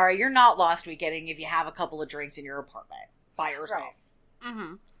 I'm sorry, you're not lost weekending if you have a couple of drinks in your apartment by yourself. Right.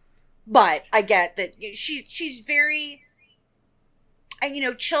 Mm-hmm. But I get that she's very... And, you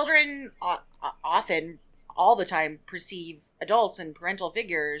know, children often, all the time, perceive adults and parental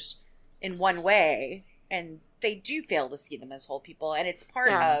figures in one way, and they do fail to see them as whole people, and it's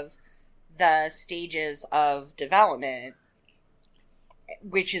part of the stages of development,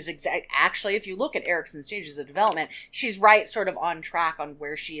 which is actually, if you look at Erickson's stages of development, she's right sort of on track on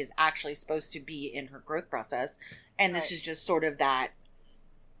where she is actually supposed to be in her growth process, and this is just sort of that.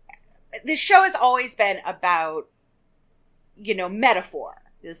 This show has always been about, you know, metaphor.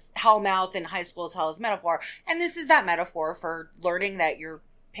 This Hellmouth in high school is hell is metaphor. And this is that metaphor for learning that your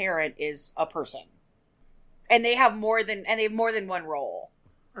parent is a person. And they have more than one role.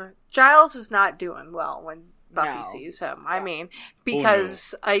 Giles is not doing well when Buffy No. sees him. I mean,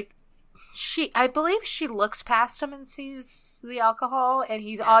 because I believe she looks past him and sees the alcohol, and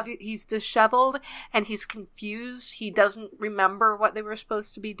he's disheveled and he's confused. He doesn't remember what they were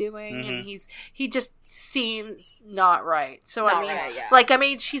supposed to be doing, and he just seems not right. So Not I mean, right, yeah. like, I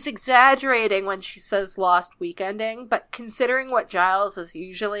mean, she's exaggerating when she says lost weekending, but considering what Giles is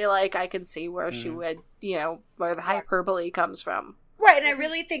usually like, I can see where she would, you know, where the hyperbole comes from. Right, and I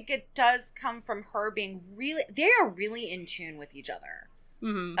really think it does come from her being they are really in tune with each other.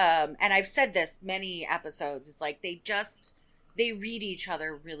 Mm-hmm. And I've said this many episodes. It's like they read each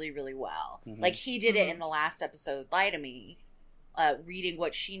other really, really well. Mhm. Like he did it in the last episode, Lie to Me, reading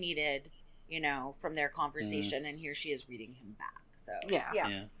what she needed, you know, from their conversation, and here she is reading him back. So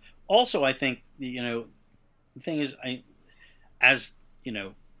Yeah. Also, I think, you know, the thing is, as you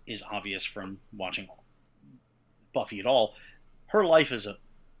know, is obvious from watching Buffy at all, her life is a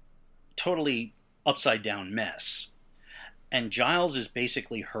totally upside down mess. And Giles is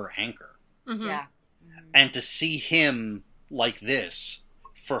basically her anchor. Mm-hmm. yeah. And to see him like this,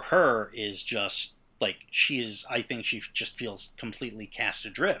 for her, is just, like, I think she just feels completely cast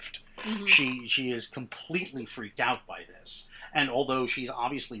adrift. Mm-hmm. She is completely freaked out by this. And although she's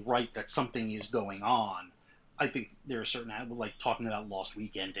obviously right that something is going on, I think there are certain, like, talking about lost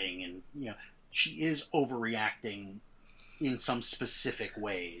weekending, and, you know, she is overreacting in some specific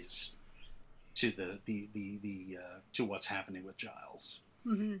ways to to what's happening with Giles,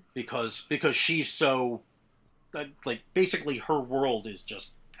 because she's so, like, basically her world has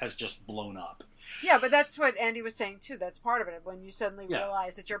just blown up. Yeah, but that's what Andy was saying too. That's part of it. When you suddenly Yeah.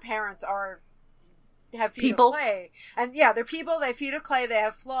 realize that your parents have feet People. of clay, and yeah, they're people. They have feet of clay. They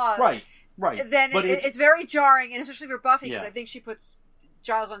have flaws. Right. Then But it's very jarring, and especially for Buffy, because Yeah. I think she puts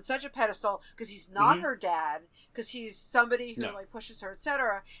Giles on such a pedestal because he's not her dad, because he's somebody who like pushes her,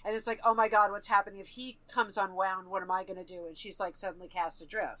 etc. And it's like, oh my god, what's happening if he comes unwound? What am I going to do? And she's like suddenly cast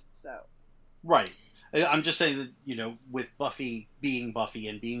adrift. So Right. I'm just saying that, you know, with Buffy being Buffy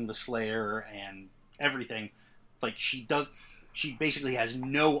and being the Slayer and everything, like, she basically has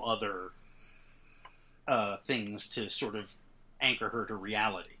no other things to sort of anchor her to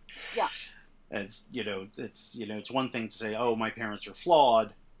reality. yeah, It's one thing to say, oh, my parents are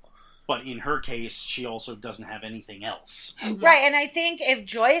flawed, but in her case, she also doesn't have anything else. Right, and I think if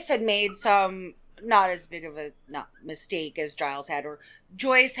Joyce had made some not as big of a mistake as Giles had, or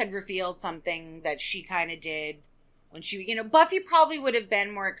Joyce had revealed something that she kind of did when she, you know, Buffy probably would have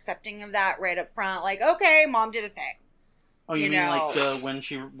been more accepting of that right up front, like, okay, Mom did a thing. Oh, you mean like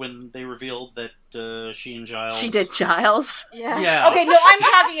when they revealed that she and Giles... She did Giles? Yeah. Okay, no, I'm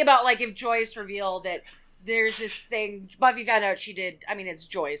talking about, like, if Joyce revealed that there's this thing, Buffy found out she did, I mean, it's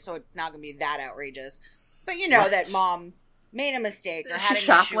Joyce, so it's not going to be that outrageous. But you know that Mom made a mistake or had she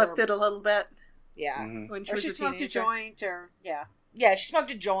an issue. shoplifted a little bit. Yeah. Mm-hmm. When she Or was she a smoked a teenager. joint, or, yeah. Yeah, she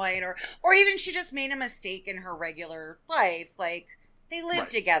smoked a joint, or even she just made a mistake in her regular life. Like, they live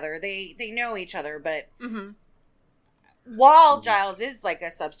together, they know each other, but Mm-hmm. while Giles is like a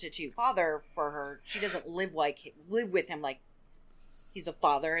substitute father for her, she doesn't live with him like he's a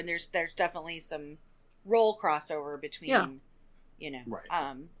father, and there's definitely some role crossover between, you know. Right.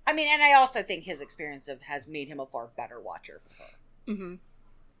 I mean, and I also think his experience has made him a far better watcher for her. Mm-hmm.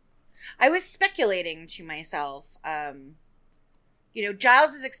 I was speculating to myself, you know,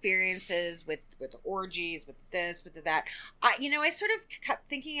 Giles's experiences with orgies, with this, with that. I sort of kept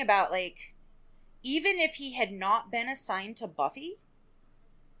thinking about, like, even if he had not been assigned to Buffy,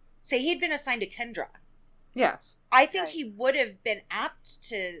 say he'd been assigned to Kendra, Yes. I think Right. he would have been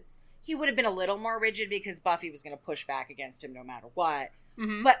he would have been a little more rigid because Buffy was going to push back against him no matter what.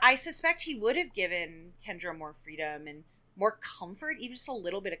 Mm-hmm. But I suspect he would have given Kendra more freedom and more comfort, even just a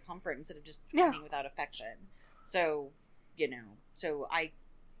little bit of comfort instead of just treating without affection. So, you know, I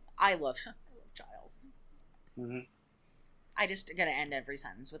love Giles. Mm-hmm. I just gonna end every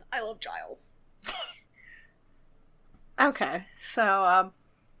sentence with I love Giles. Okay, so,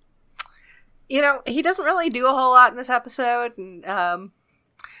 you know, he doesn't really do a whole lot in this episode, and,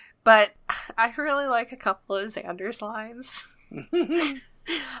 but I really like a couple of Xander's lines.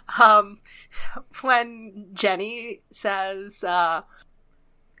 When Jenny says, I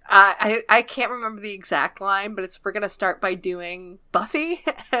can't remember the exact line, but it's, we're gonna start by doing Buffy,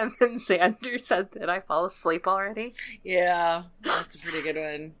 and then Xander said, did I fall asleep already? Yeah, that's a pretty good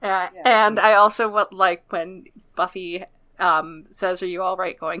one. And I also like when Buffy says, are you all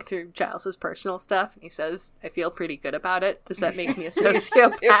right going through Giles's personal stuff? And he says, I feel pretty good about it. Does that make me a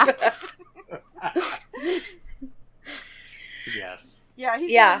sociopath? Yes. Yeah,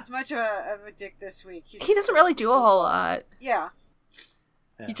 he's not as much of a dick this week. He doesn't really do a whole lot. Yeah.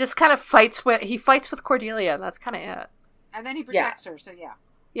 He just kind of fights with Cordelia, and that's kind of it. And then he protects her, so yeah.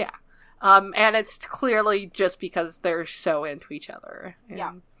 Yeah. And it's clearly just because they're so into each other. And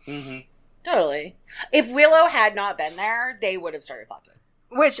Yeah. Mm-hmm. Totally. If Willow had not been there, they would have started fucking.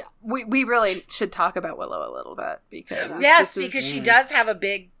 Which we really should talk about Willow a little bit because yes, because she does have a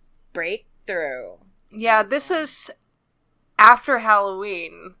big breakthrough. Yeah, this is after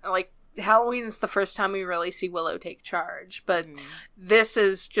Halloween. Like, Halloween is the first time we really see Willow take charge, but this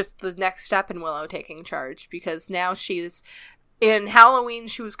is just the next step in Willow taking charge because now she's in Halloween.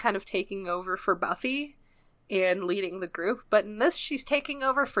 She was kind of taking over for Buffy and leading the group, but in this she's taking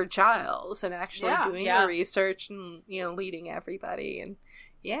over for Giles and actually doing the research and, you know, leading everybody. And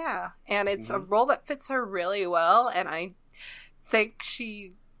and it's a role that fits her really well, and I think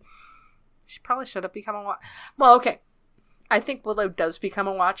she probably should have become I think Willow does become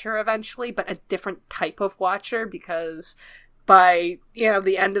a watcher eventually, but a different type of watcher, because by, you know,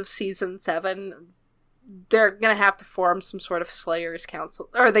 the end of season 7, they're going to have to form some sort of Slayers Council.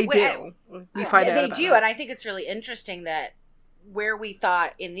 Or they do. You find out they about do, that. and I think it's really interesting that where we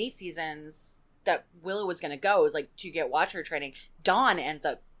thought in these seasons that Willow was going to go is, like, to get watcher training, Dawn ends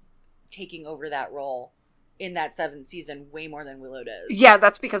up taking over that role in that 7th season way more than Willow does. Yeah,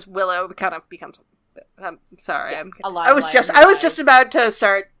 that's because Willow kind of becomes... I'm sorry. Yeah, I was just about to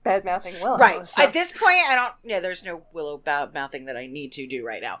start bad mouthing Willow. Right. So. At this point, there's no Willow bad mouthing that I need to do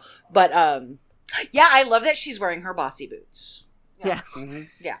right now. But, yeah, I love that she's wearing her bossy boots. Yes. Mm-hmm.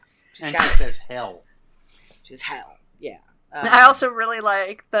 Yeah. And she says hell. She's hell. Yeah. I also really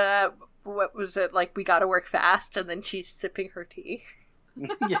like what was it, like, we gotta work fast, and then she's sipping her tea.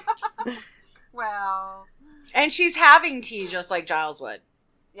 Well. And she's having tea just like Giles would.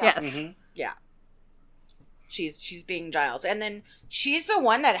 Yeah. Yes. Mm-hmm. Yeah. She's being Giles. And then she's the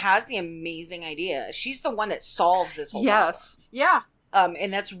one that has the amazing idea. She's the one that solves this whole Yes. Yeah. problem.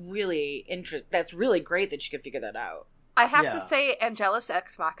 And that's really that's really great that she could figure that out. I have to say, Angelus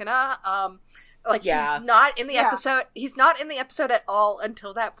Ex Machina, he's not in the Yeah. episode. He's not in the episode at all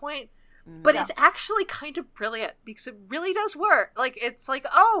until that point. But it's actually kind of brilliant because it really does work. Like, it's like,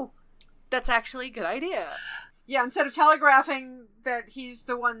 oh, that's actually a good idea. Yeah, instead of telegraphing that he's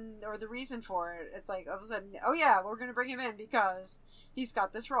the one or the reason for it, it's like, all of a sudden, oh yeah, we're going to bring him in because he's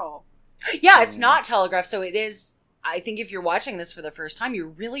got this role. Yeah, it's not telegraphed, so it is. I think if you're watching this for the first time, you're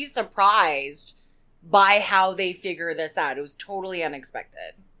really surprised by how they figure this out. It was totally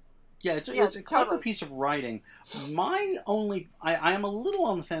unexpected. Yeah, it's a clever piece of writing. I am a little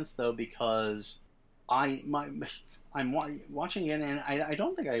on the fence though, because I'm watching it, and I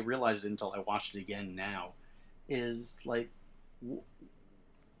don't think I realized it until I watched it again now. Is like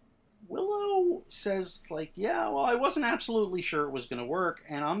Willow says, like, yeah, well, I wasn't absolutely sure it was going to work,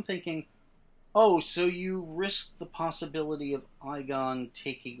 and I'm thinking, oh, so you risked the possibility of Aegon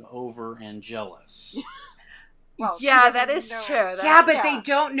taking over Angelus. Well, she Yeah, doesn't that is know. true. Yeah, but they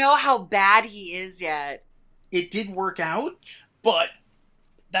don't know how bad he is yet. It did work out, but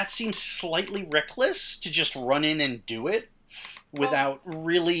that seems slightly reckless to just run in and do it without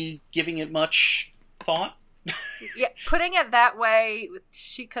really giving it much thought. Yeah, putting it that way,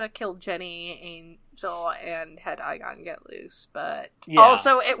 she could have killed Jenny, Angel, and had Aegon get loose, but Yeah.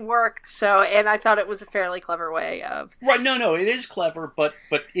 also it worked. So, and I thought it was a fairly clever way of. Right? No, it is clever, but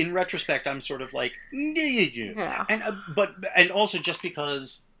in retrospect, I'm sort of like, Yeah. and also just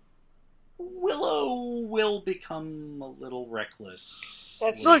because Willow will become a little reckless.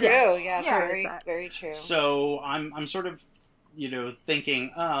 That's Well, true. yes. Yeah, Yeah, very, is that. very true. So I'm sort of, thinking,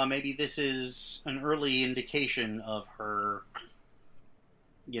 maybe this is an early indication of her,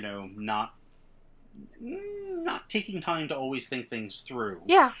 not taking time to always think things through.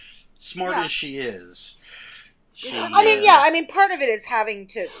 Yeah. Smart Yeah. as she is. I mean, part of it is having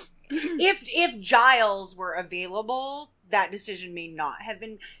to. If Giles were available, that decision may not have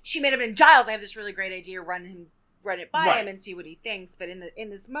been. She may have been, Giles, I have this really great idea. Run it by Right. him and see what he thinks. But in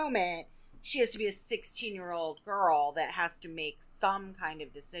this moment, she has to be a 16-year-old girl that has to make some kind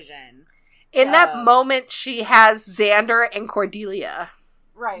of decision. In that moment, she has Xander and Cordelia.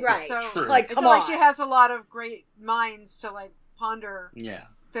 Right. Right. So, True. Like, it's come like on. she has a lot of great minds to like ponder. Yeah.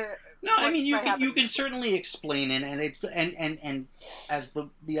 No, I mean, you can certainly explain it, and as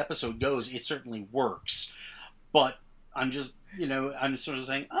the episode goes, it certainly works. But I'm just, I'm sort of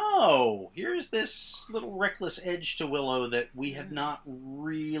saying, oh, here's this little reckless edge to Willow that we have not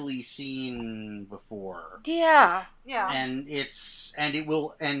really seen before, Yeah. Yeah. and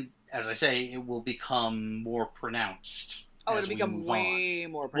as I say, it will become more pronounced. Oh, as it'll we become move way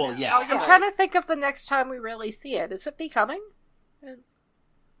on. more Well, pronounced. yeah. I'm trying to think of the next time we really see it. Is it becoming?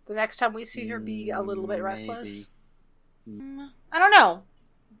 The next time we see her be a little bit reckless? I don't know.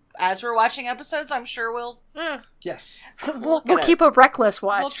 As we're watching episodes, I'm sure we'll Yes. We'll at it. keep a reckless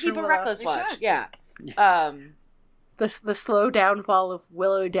watch. we'll keep a for, reckless we watch. should. Yeah. the slow downfall of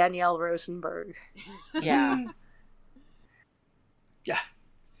Willow Danielle Rosenberg. Yeah. Yeah.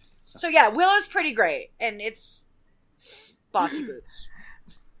 So yeah, Willow's pretty great, and it's bossy boots.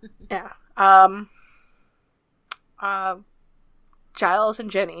 Yeah. Giles and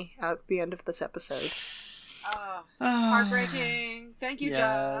Jenny at the end of this episode. Heartbreaking. Thank you,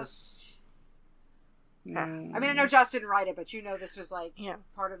 Joss. Yeah. I mean, I know Joss didn't write it, but you know this was like Yeah.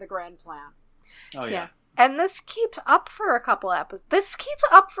 part of the grand plan. Oh yeah. Yeah. And this keeps up for a couple episodes. This keeps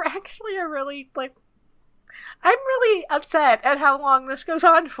up for actually a really, I'm really upset at how long this goes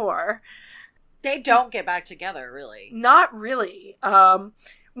on for. They don't get back together, really. Not really.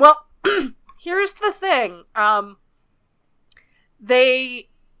 Well, here's the thing. They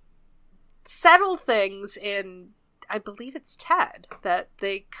settle things in, I believe it's Ted, that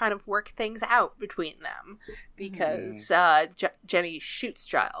they kind of work things out between them because Jenny shoots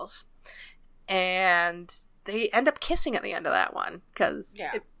Giles. And they end up kissing at the end of that one because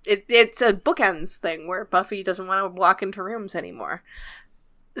it's a bookends thing where Buffy doesn't want to walk into rooms anymore.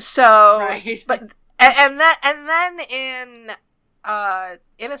 So, Right. but and then in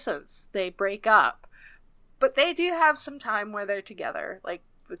Innocence they break up, but they do have some time where they're together, like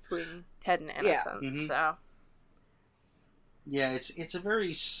between Ted and Innocence. Yeah. Mhm. So Yeah, it's a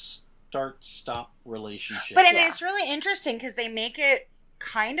very start-stop relationship. But it's really interesting because they make it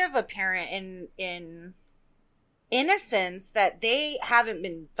kind of apparent in Innocence that they haven't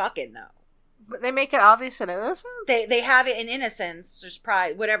been fucking though. but they make it obvious in Innocence. They have it in Innocence, there's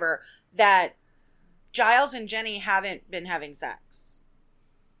probably whatever, that Giles and Jenny haven't been having sex.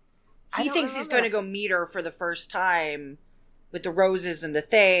 I He don't thinks he's remember. going to go meet her for the first time with the roses and the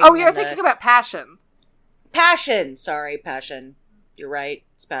thing. Oh, you're and thinking about Passion. Passion. Sorry, Passion. You're right.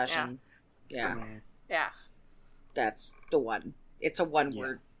 It's Passion. Yeah. Yeah. That's the one. It's a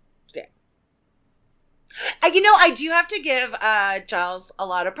one-word thing. I do have to give Giles a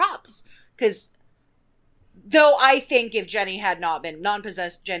lot of props. Because though I think if Jenny had not been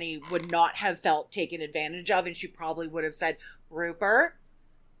non-possessed, Jenny would not have felt taken advantage of, and she probably would have said, Rupert,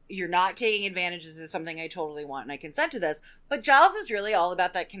 you're not taking advantage. This is something I totally want, and I consent to this. But Giles is really all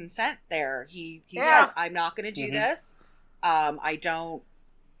about that consent there. He says, I'm not going to do this. I don't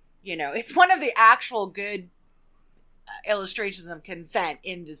You know, it's one of the actual good illustrations of consent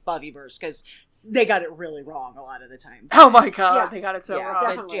in this Buffyverse, because they got it really wrong a lot of the time. Oh my god, Yeah. they got it so Yeah, wrong.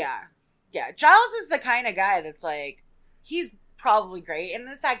 definitely. Yeah. Giles is the kind of guy that's like, he's probably great in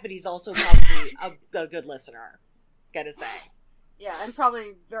this act, but he's also probably a good listener, gotta say. Yeah, and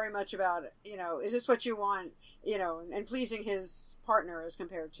probably very much about, you know, is this what you want, you know, and pleasing his partner as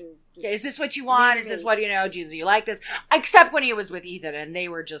compared to... just Is this what you want? meeting Is this me. what, you know, do you like this? Except when he was with Ethan, and they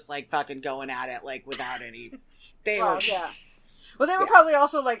were just, like, fucking going at it, like, without any... They Well, were... yeah. Well, they were Yeah. probably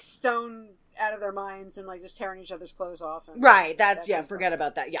also, like, stoned out of their minds and, like, just tearing each other's clothes off. And Right, that's... that Yeah, kind of forget stuff.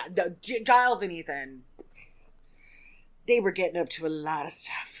 about that. Yeah, Giles and Ethan, they were getting up to a lot of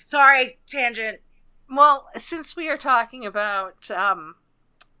stuff. Sorry, tangent. Well, since we are talking about, you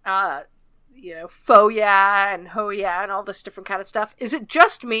know, faux yeah and ho yeah and all this different kind of stuff, is it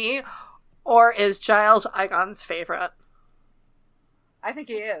just me, or is Giles Igon's favorite? I think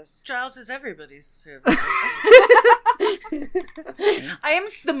he is. Giles is everybody's favorite. I am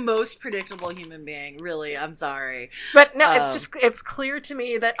the most predictable human being, really. I'm sorry. But no, it's clear to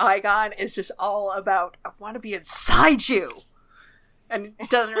me that Igon is just all about, I want to be inside you, and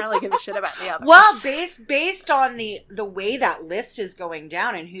doesn't really give a shit about the others. Well, based on the way that list is going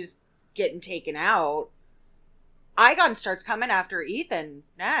down and who's getting taken out, Igon starts coming after Ethan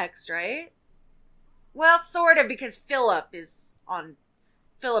next, right? Well, sort of, because Philip's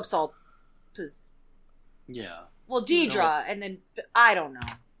all... Yeah. Well, Deidre, and then... I don't know.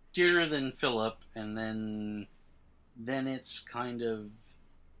 Dearer than Philip, and then it's kind of...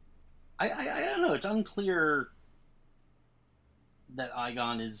 I don't know, it's unclear that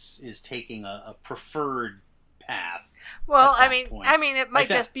Igon is taking a preferred path. well, at that I point. mean, it might Like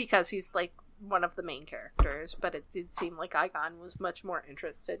that- just be because he's like one of the main characters, but it did seem like Igon was much more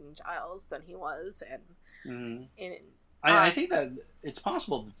interested in Giles than he was Mhm. in I think that it's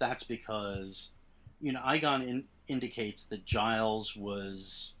possible that that's because, you know, Igon indicates that Giles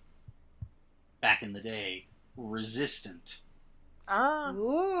was, back in the day, resistant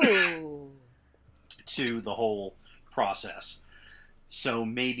Ooh. to the whole process. So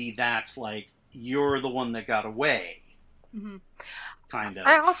maybe that's like, you're the one that got away, kind of.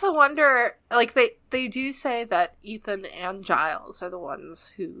 I also wonder, like, they do say that Ethan and Giles are the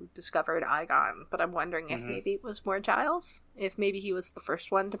ones who discovered Igon, but I'm wondering if maybe it was more Giles? If maybe he was the first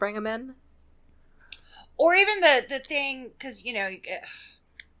one to bring him in? Or even the thing, because, you know,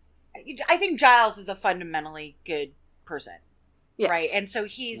 I think Giles is a fundamentally good person. Yes. Right, and so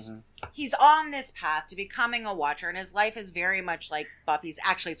he's on this path to becoming a Watcher, and his life is very much like Buffy's.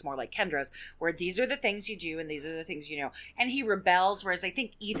 Actually, it's more like Kendra's, where these are the things you do and these are the things you know. And he rebels, whereas I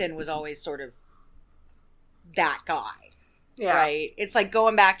think Ethan was always sort of that guy. Yeah. Right? It's like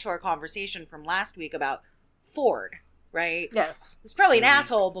going back to our conversation from last week about Ford, right? Yes. He was probably an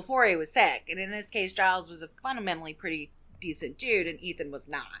asshole before he was sick, and in this case, Giles was a fundamentally pretty decent dude, and Ethan was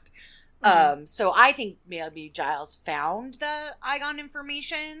not. So I think maybe Giles found the Igon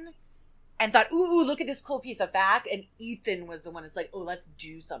information and thought, ooh, look at this cool piece of fact. And Ethan was the one that's like, oh, let's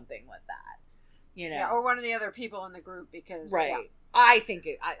do something with that. You know? Yeah, or one of the other people in the group, because... Right. Yeah. I think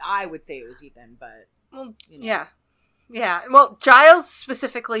I would say it was Ethan, but... Well, you know. yeah. Yeah. Well, Giles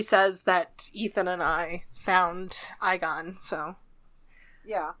specifically says that Ethan and I found Igon, so...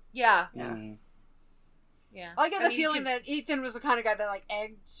 Yeah. Yeah. Mm. Yeah. I get the mean, feeling that Ethan was the kind of guy that, like,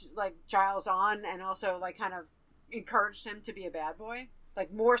 egged, like, Giles on and also, like, kind of encouraged him to be a bad boy.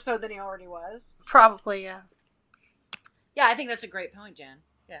 Like, more so than he already was. Probably, yeah. Yeah, I think that's a great point, Jan.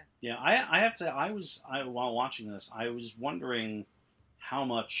 Yeah. Yeah, I have to say, while watching this, I was wondering how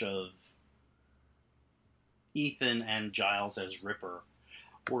much of Ethan and Giles as Ripper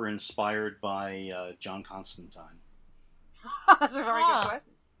were inspired by John Constantine. That's a very good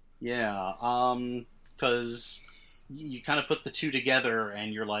question. Yeah, because you kind of put the two together,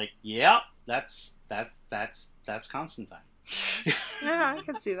 and you're like, "Yeah, that's Constantine." Yeah, I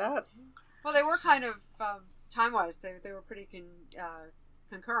can see that. Well, they were kind of, time-wise, they were pretty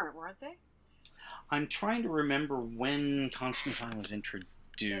concurrent, weren't they? I'm trying to remember when Constantine was introduced.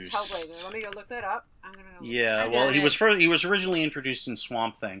 It's Hellblazer. Let me go look that up. I'm gonna go. Yeah, well, he was originally introduced in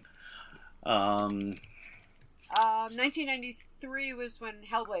Swamp Thing. 1993 was when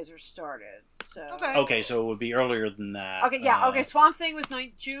Hellblazer started. So Okay, so it would be earlier than that. Okay, yeah, okay. Swamp Thing was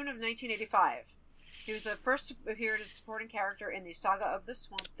June of 1985. He was the first to appear as a supporting character in the Saga of the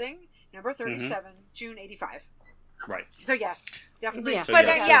Swamp Thing, number 37, June 85. Right. So yes, definitely. Yeah. So, But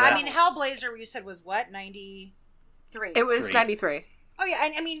yeah, so yeah, that- I mean, Hellblazer, you said was what, 93? It was Three. 93. Oh yeah,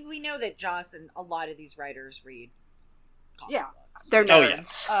 and I mean, we know that Joss and a lot of these writers read comic Yeah. books. They're Oh, yeah.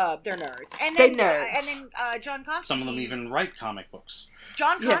 nerds. They're nerds. And They then, nerds. And then John Constantine. Some of them even write comic books.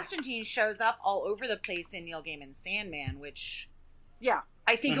 John Yeah. Constantine shows up all over the place in Neil Gaiman's Sandman, which Yeah.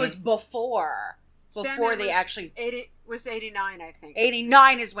 I think it was before Sandman they was actually 89, I think.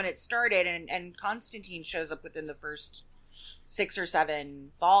 89 is when it started, and Constantine shows up within the first 6 or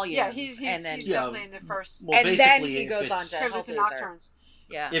 7 volumes. Yeah, he's and then Yeah. definitely in the first. Well, and then basically, he if goes it's- on to Because it's Hellblazer. Nocturnes.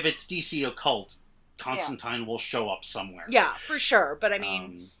 Yeah, If it's DC Occult, Constantine will show up somewhere. yeah, for sure. But I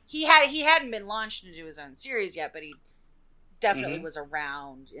mean, he hadn't been launched into his own series yet, but he definitely was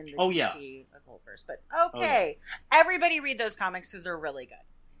around in the Oh, yeah. DC Occult-verse. But okay, everybody read those comics because they're really good.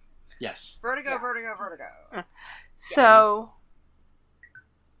 Yes. Vertigo. So,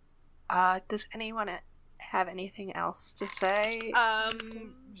 does anyone have anything else to say?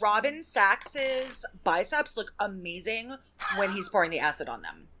 Robin Sachs's biceps look amazing when he's pouring the acid on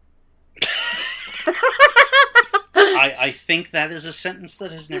them. I think that is a sentence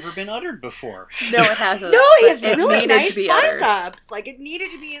that has never been uttered before. No, it hasn't. No, he has But it really needed nice to be uttered. biceps. Like, it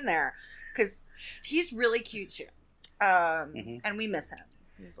needed to be in there. Because he's really cute, too. And we miss him.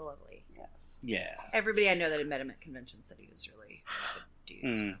 He's lovely. Yes. Yeah. Everybody I know that had met him at conventions said he was really good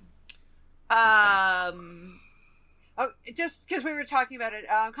dude. Mm. Oh, just because we were talking about it,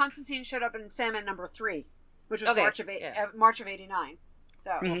 Constantine showed up in Sandman number 3, which was Okay, March of '89.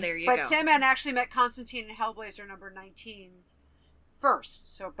 So, Well, there you but go. Sandman actually met Constantine in Hellblazer number 19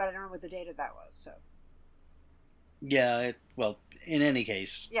 first. So, but I don't know what the date of that was. So, Yeah, well, in any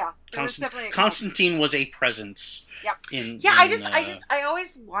case, yeah, there was definitely a Constantine was a presence. Yep. I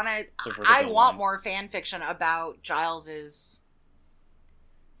always want to. the Vertigo I want line. more fan fiction about Giles's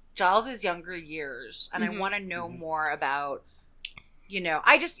younger years, and I want to know more about.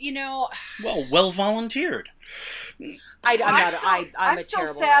 Well volunteered. I'm a still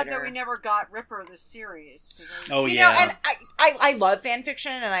terrible sad writer. that we never got Ripper the series. 'Cause Oh, You yeah. know, and I love fan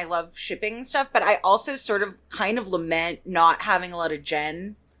fiction and I love shipping stuff, but I also sort of kind of lament not having a lot of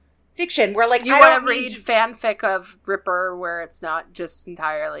Jen fiction where, like, You I want don't to read need to- fanfic of Ripper where it's not just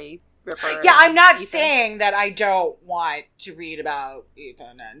entirely Ripper? Yeah, I'm not Ethan? saying that I don't want to read about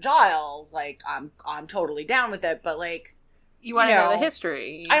Ethan and Giles. Like, I'm totally down with it, but, like, You want to you know the know,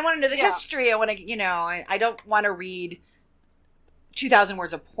 history. I want to know the Yeah. history. I want to, I don't want to read 2,000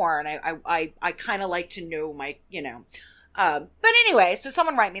 words of porn. I kind of like to know my, but anyway, so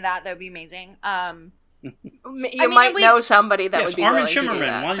someone write me that. That would be amazing. You might know somebody that would be Armin willing to do Shimmerman,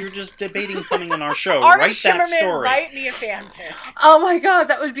 that. while you're just debating coming on our show, Armin write that Shimmerman, story. write me a fanfic. Oh my god,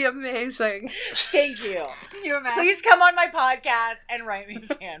 that would be amazing. Thank you. Can you imagine? Please come on my podcast and write me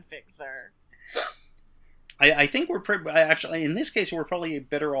fanfic, sir. I think actually, in this case, we're probably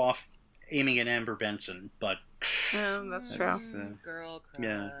better off aiming at Amber Benson, but That's true. Girl crush.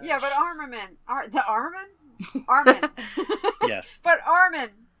 Yeah. Yeah, but Armament. The Armin? Armin. yes. But Armin.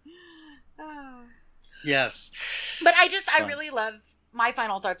 Oh. Yes. But I Fun. really love, my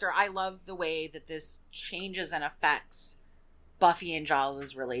final thoughts are, I love the way that this changes and affects Buffy and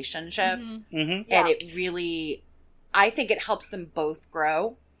Giles' relationship. Mm-hmm. Yeah. And it really, I think it helps them both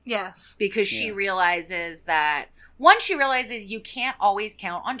grow. Yes. Because she Yeah. realizes that, she realizes you can't always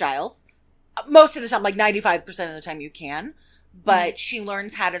count on Giles. Most of the time, like 95% of the time you can. But she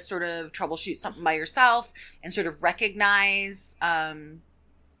learns how to sort of troubleshoot something by herself and sort of recognize,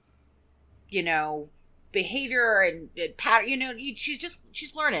 behavior and pattern.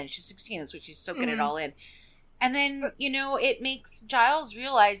 She's learning. She's 16. That's what she's soaking it all in. And then, it makes Giles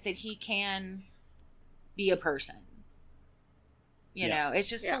realize that he can be a person. It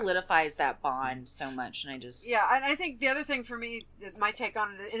just solidifies that bond so much. And I just... Yeah, and I think the other thing for me, my take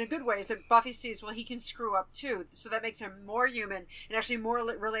on it in a good way, is that Buffy sees, well, he can screw up too. So that makes him more human and actually more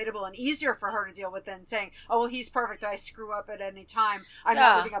relatable and easier for her to deal with than saying, oh, well, he's perfect. I screw up at any time. I'm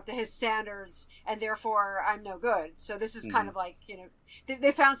not living up to his standards and therefore I'm no good. So this is kind of like,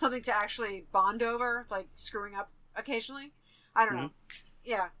 they found something to actually bond over, like screwing up occasionally. I don't know.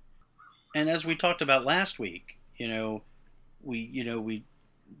 Yeah. And as we talked about last week, we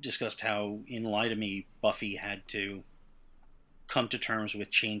discussed how in Lie to Me, Buffy had to come to terms with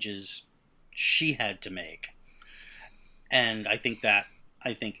changes she had to make. And I think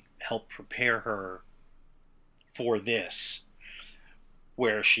helped prepare her for this,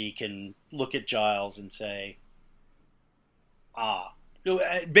 where she can look at Giles and say,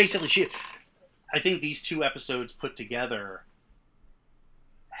 basically I think these two episodes put together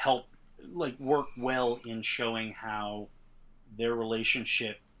help work well in showing how their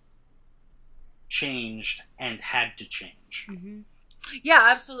relationship changed and had to change. Yeah,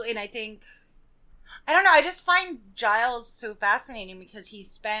 absolutely. And I think, I don't know, I just find Giles so fascinating because he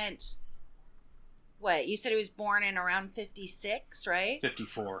spent what, you said he was born in around 56, right?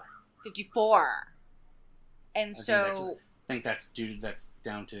 54. 54. And so... I think that's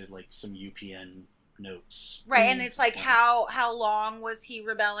down to like some UPN notes. Right, and it's like how long was he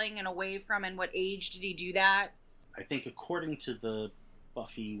rebelling and away from, and what age did he do that? I think according to the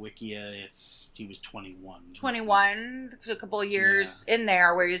Buffy Wikia, he was 21. 21, so a couple of years in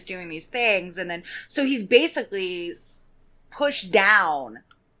there where he was doing these things, and then so he's basically pushed down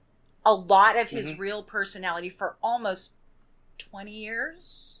a lot of his real personality for almost 20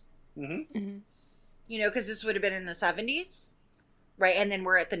 years. You know, because this would have been in the 70s, right? And then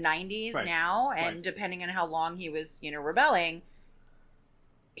we're at the 90s now, and depending on how long he was, you know, rebelling,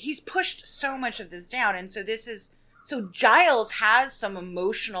 he's pushed so much of this down. And so Giles has some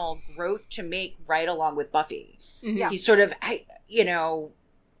emotional growth to make right along with Buffy. Yeah. He's sort of, you know,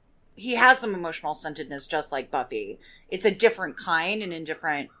 he has some emotional centeredness just like Buffy. It's a different kind and in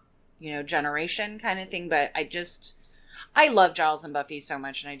different, you know, generation kind of thing, but I love Giles and Buffy so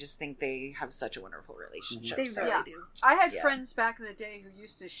much, and I just think they have such a wonderful relationship. They really do. I had friends back in the day who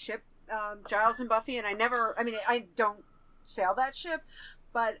used to ship Giles and Buffy, and I don't sail that ship,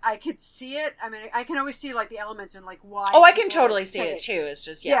 but I could see it. I mean, I can always see like the elements and like why. Oh, I can totally see it too. It's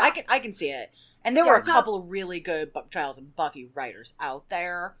just I can see it. And there were a couple of really good Giles and Buffy writers out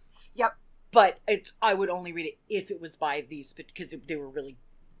there. Yep. But I would only read it if it was by these, because they were really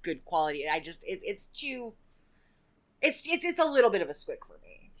good quality. It's too. It's a little bit of a squick for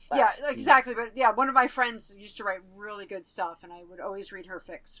me. But. Yeah, exactly. But yeah, one of my friends used to write really good stuff, and I would always read her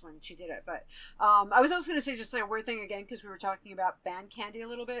fics when she did it. But I was also going to say just like a weird thing again, because we were talking about Band Candy a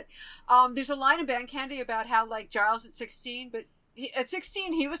little bit. There's a line in Band Candy about how like Giles at 16, but at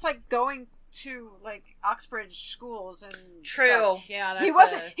 16 he was like going to like Oxbridge schools and true. Stuff. Yeah, that's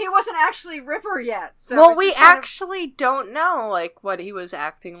he wasn't actually Ripper yet. So well, we actually don't know like what he was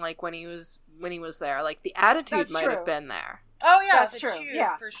acting like when he was there. Like the attitude might have been there. Oh yeah, that's true.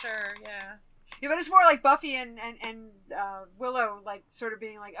 Yeah, for sure. Yeah. Yeah, but it's more like Buffy and Willow, like sort of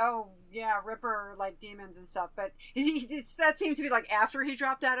being like, oh yeah, Ripper, like demons and stuff. But that seemed to be like after he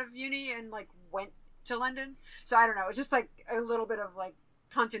dropped out of uni and like went to London. So I don't know. It's just like a little bit of like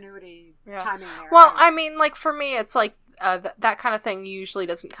continuity timing there. Well, I mean, like for me, it's like that kind of thing usually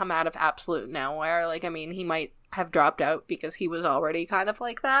doesn't come out of absolute nowhere. Like, I mean, he might have dropped out because he was already kind of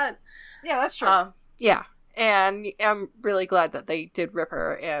like that. Yeah, that's true. Yeah. And I'm really glad that they did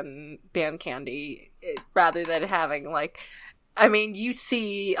Ripper and Band Candy rather than having, like... I mean, you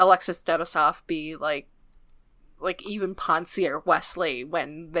see Alexis Denisof be, like even Ponzi or Wesley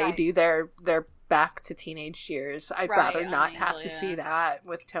when they do their back to teenage years. I'd rather not have to see that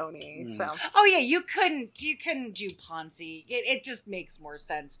with Tony, so... Oh, yeah, you couldn't do Ponzi. It just makes more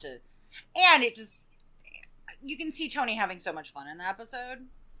sense to... And it just... You can see Tony having so much fun in the episode.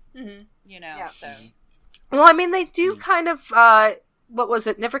 Mm-hmm. You know, so... Well, I mean, they do kind of, what was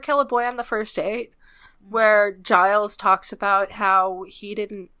it, Never Kill a Boy on the First Date, where Giles talks about how he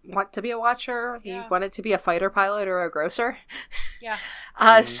didn't want to be a watcher, he wanted to be a fighter pilot or a grocer. Yeah.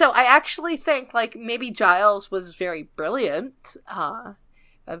 So I actually think, like, maybe Giles was very brilliant, a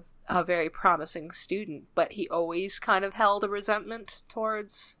very promising student, but he always kind of held a resentment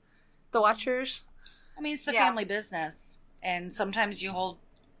towards the watchers. I mean, it's the family business, and sometimes you hold...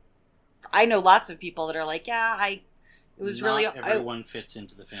 I know lots of people that are like, it was really... everyone fits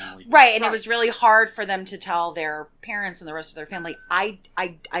into the family. Right, and it was really hard for them to tell their parents and the rest of their family, I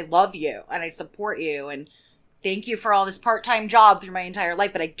love you, and I support you, and thank you for all this part-time job through my entire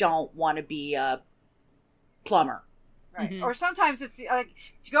life, but I don't want to be a plumber. Right. Mm-hmm. Or sometimes it's like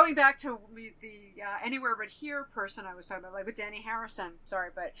going back to the Anywhere But Here person I was talking about, like with Danny Harrison. Sorry,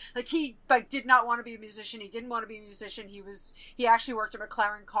 but like he like did not want to be a musician. He didn't want to be a musician. He actually worked at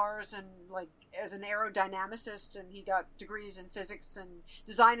McLaren Cars and like as an aerodynamicist, and he got degrees in physics and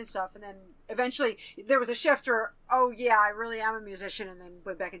design and stuff. And then eventually there was a shift where, oh yeah, I really am a musician, and then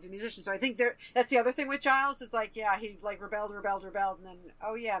went back into musician. So I think that's the other thing with Giles is like, yeah, he like rebelled, and then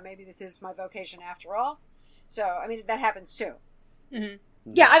oh yeah, maybe this is my vocation after all. So, I mean, that happens too. Mm-hmm.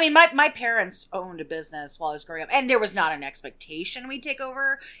 Yeah, I mean, my parents owned a business while I was growing up, and there was not an expectation we'd take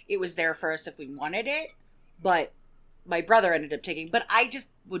over. It was there for us if we wanted it, but my brother ended up taking, but I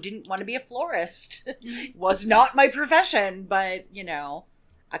just didn't want to be a florist. Was not my profession, but, you know,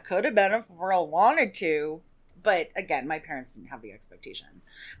 I could have been if I wanted to. But, again, my parents didn't have the expectation.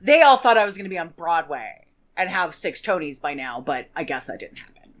 They all thought I was going to be on Broadway and have 6 Tonys by now, but I guess that didn't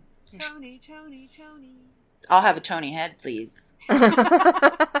happen. Tony. I'll have a Tony head, please.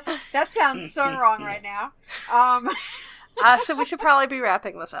 That sounds so wrong right now. So we should probably be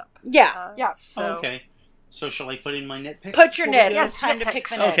wrapping this up. Yeah. Yeah. So, okay. So shall I put in my nitpick? Put your nits. Yes, It's time to pick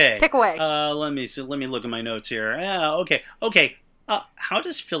the nits. Okay. Pick away. Let me see. Let me look at my notes here. Okay. How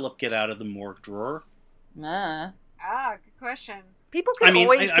does Philip get out of the morgue drawer? Good question. People can I mean,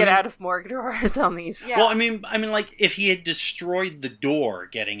 always I get mean- out of morgue drawers on these. Yeah. Well, I mean, like if he had destroyed the door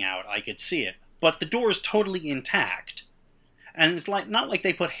getting out, I could see it. But the door is totally intact, and it's like not like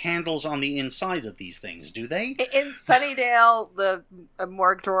they put handles on the inside of these things, do they? In Sunnydale, the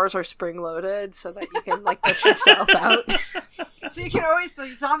morgue drawers are spring-loaded so that you can, like, push yourself out. So you can always,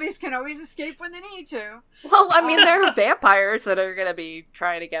 like, zombies can always escape when they need to. Well, I mean, there are vampires that are going to be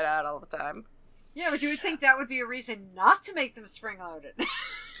trying to get out all the time. Yeah, but you would think that would be a reason not to make them spring-loaded.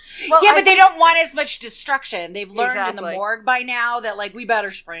 Well, Yeah, but they don't want as much destruction. They've learned in the Exactly. morgue by now that, like, we better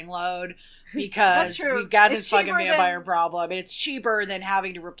spring load because That's true. we've got It's this fucking cheaper vampire than- problem. And it's cheaper than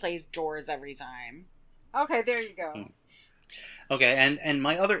having to replace doors every time. Okay, there you go. Okay, and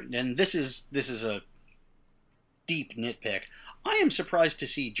my other, and this is a deep nitpick. I am surprised to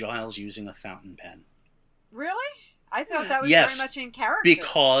see Giles using a fountain pen Really? I thought that was Yes, very much in character.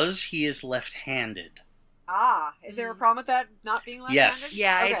 because he is left-handed. Is there a problem with that not being left-handed? Yes.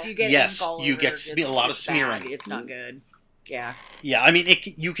 Yeah, Okay. if you get Yes, ink all you over, get it's- a lot of it's smearing. bad. It's not good. Yeah. Yeah, I mean,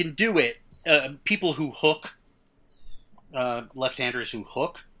 you can do it. People who hook, left-handers who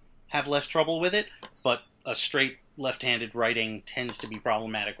hook, have less trouble with it, but a straight left-handed writing tends to be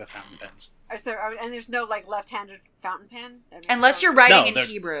problematic with fountain pens. And there's no, like, left-handed fountain pen? I mean, Unless you're No, writing in they're-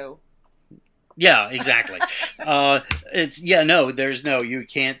 Hebrew. Yeah, exactly. There's no, you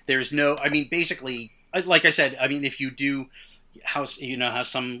can't, there's no, I mean, basically, like I said, I mean, if you do, how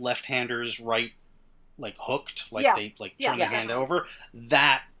some left-handers write, like, hooked, like Yeah. they, like, Yeah, turn the hand definitely. over,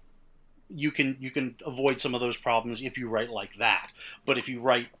 that, you can avoid some of those problems if you write like that. But if you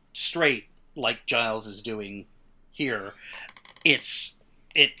write straight, like Giles is doing here, it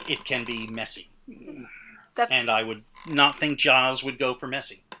can be messy. That's And I would not think Giles would go for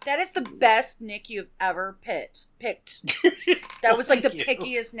messy. That is the best Nick you've ever picked. That was like the Thank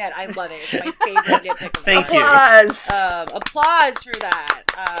you. pickiest net. I love it. It's my favorite nitpick of Thank all. you. applause. Applause for that.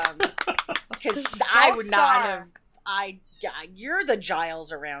 Because I Gold would not star. have. You're the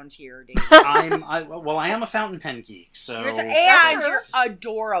Giles around here, Dave. I am a fountain pen geek, so. You're so- That's and true. you're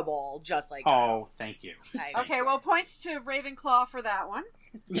adorable, just like Oh, Giles. thank you. Okay, well, points to Ravenclaw for that one.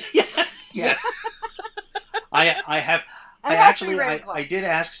 Yes. I have. It has to be I Ravenclaw. did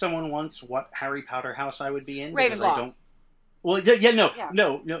ask someone once what Harry Potter house I would be in. Ravenclaw. Because I don't. Well, yeah. Yeah.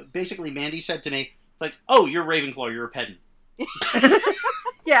 No. Basically, Mandy said to me, "It's like, oh, you're Ravenclaw. You're a pedant."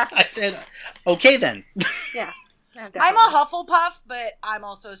 Yeah. I said, "Okay then." Yeah, I'm definitely. a Hufflepuff, but I'm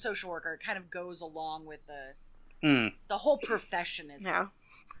also a social worker. It kind of goes along with the whole profession is Yeah.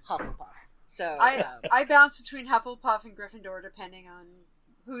 Hufflepuff. So I bounce between Hufflepuff and Gryffindor depending on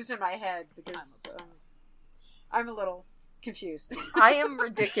who's in my head because I'm a little confused. I am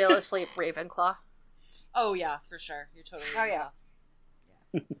ridiculously Ravenclaw. oh yeah, for sure. You're totally. Oh,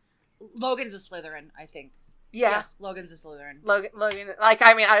 yeah. Logan's a Slytherin, I think. Yeah. Yes, Logan's a Slytherin. Logan, like,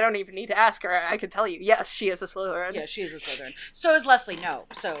 I mean, I don't even need to ask her. I can tell you, yes, she is a Slytherin. Yeah, she is a Slytherin. So is Leslie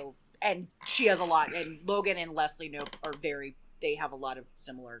Knope. So, and she has a lot. And Logan and Leslie Knope are they have a lot of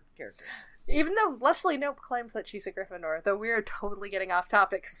similar characteristics. Even though Leslie Knope claims that she's a Gryffindor, though we are totally getting off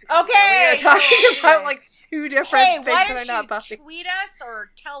topic. Okay, We are talking okay. about, like, two different Hey, things why that are don't not you Buffy. tweet us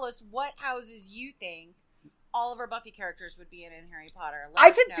or tell us what houses you think all of our Buffy characters would be in Harry Potter? Let I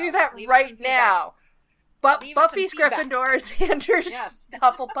us could know. do that Leave us some right feedback. now. But Leave us some Buffy's feedback. Gryffindor, Xander's Yes.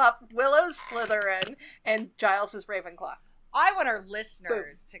 Hufflepuff, Willow's Slytherin, and Giles is Ravenclaw. I want our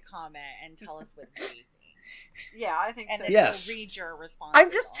listeners to comment and tell us what they think. Yeah, I think And so. then Yes. we'll read your response.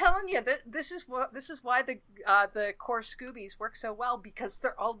 I'm just telling you that this is why the core Scoobies work so well, because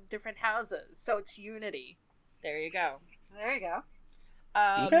they're all different houses, so it's unity. There you go. There you go.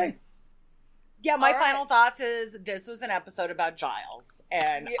 Okay. Yeah, my All right. final thoughts is this was an episode about Giles,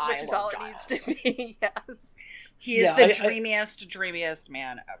 and Which I is love all Giles. it needs to be. Yes. He is Yeah, the dreamiest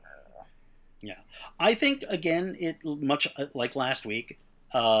man ever. I think again, it much like last week,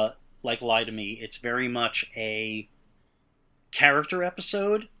 like Lie to Me. It's very much a character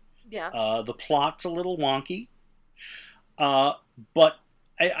episode. Yes. The plot's a little wonky, but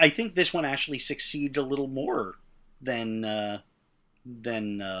I think this one actually succeeds a little more than Lie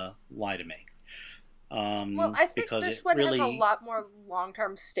to Me. Well, I think because this it one really, has a lot more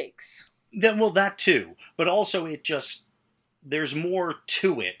long-term stakes. that too, but also it just there's more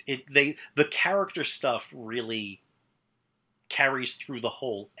to it. The character stuff really carries through the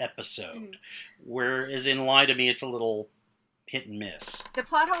whole episode, whereas in Lie to Me it's a little hit and miss. The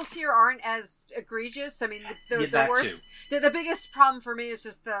plot holes here aren't as egregious. I mean, the that worst, the biggest problem for me is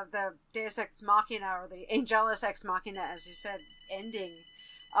just the Deus Ex Machina, or the Angelus Ex Machina, as you said, ending.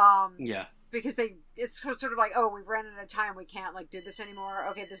 Yeah. Because it's sort of like, oh, we've ran out of time, we can't like do this anymore.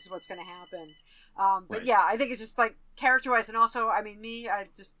 Okay, this is what's going to happen. But Right. yeah, I think it's just like character-wise, and also, I mean, I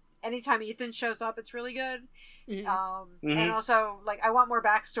just anytime Ethan shows up, it's really good. And also, like, I want more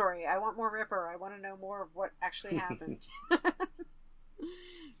backstory. I want more Ripper. I want to know more of what actually happened.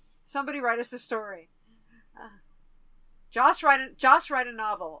 Somebody write us the story. Joss write a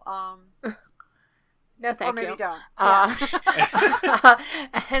novel. No, thank or maybe you. don't.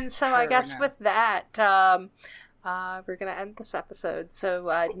 And so I guess with that, we're going to end this episode.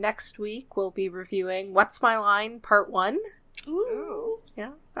 So next week we'll be reviewing What's My Line Part 1. Ooh.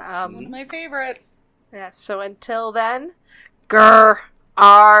 Yeah. One of my favorites. Yeah, so until then, grr,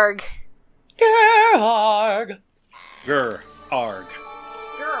 arg. Grr, arg. Grr, arg.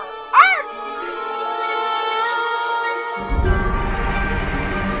 Girl.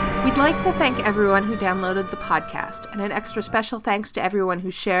 We'd like to thank everyone who downloaded the podcast, and an extra special thanks to everyone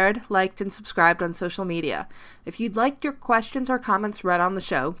who shared, liked, and subscribed on social media. If you'd like your questions or comments read on the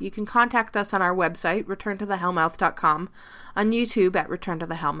show, you can contact us on our website, returntothehellmouth.com, on YouTube at Return to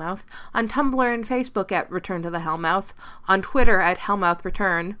the Hellmouth, on Tumblr and Facebook at Return to the Hellmouth, on Twitter at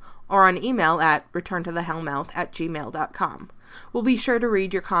HellmouthReturn, or on email at returntothehellmouth@gmail.com. We'll be sure to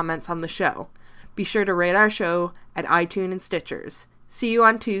read your comments on the show. Be sure to rate our show at iTunes and Stitchers. See you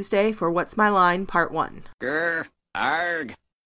on Tuesday for What's My Line Part 1. Grr, arg.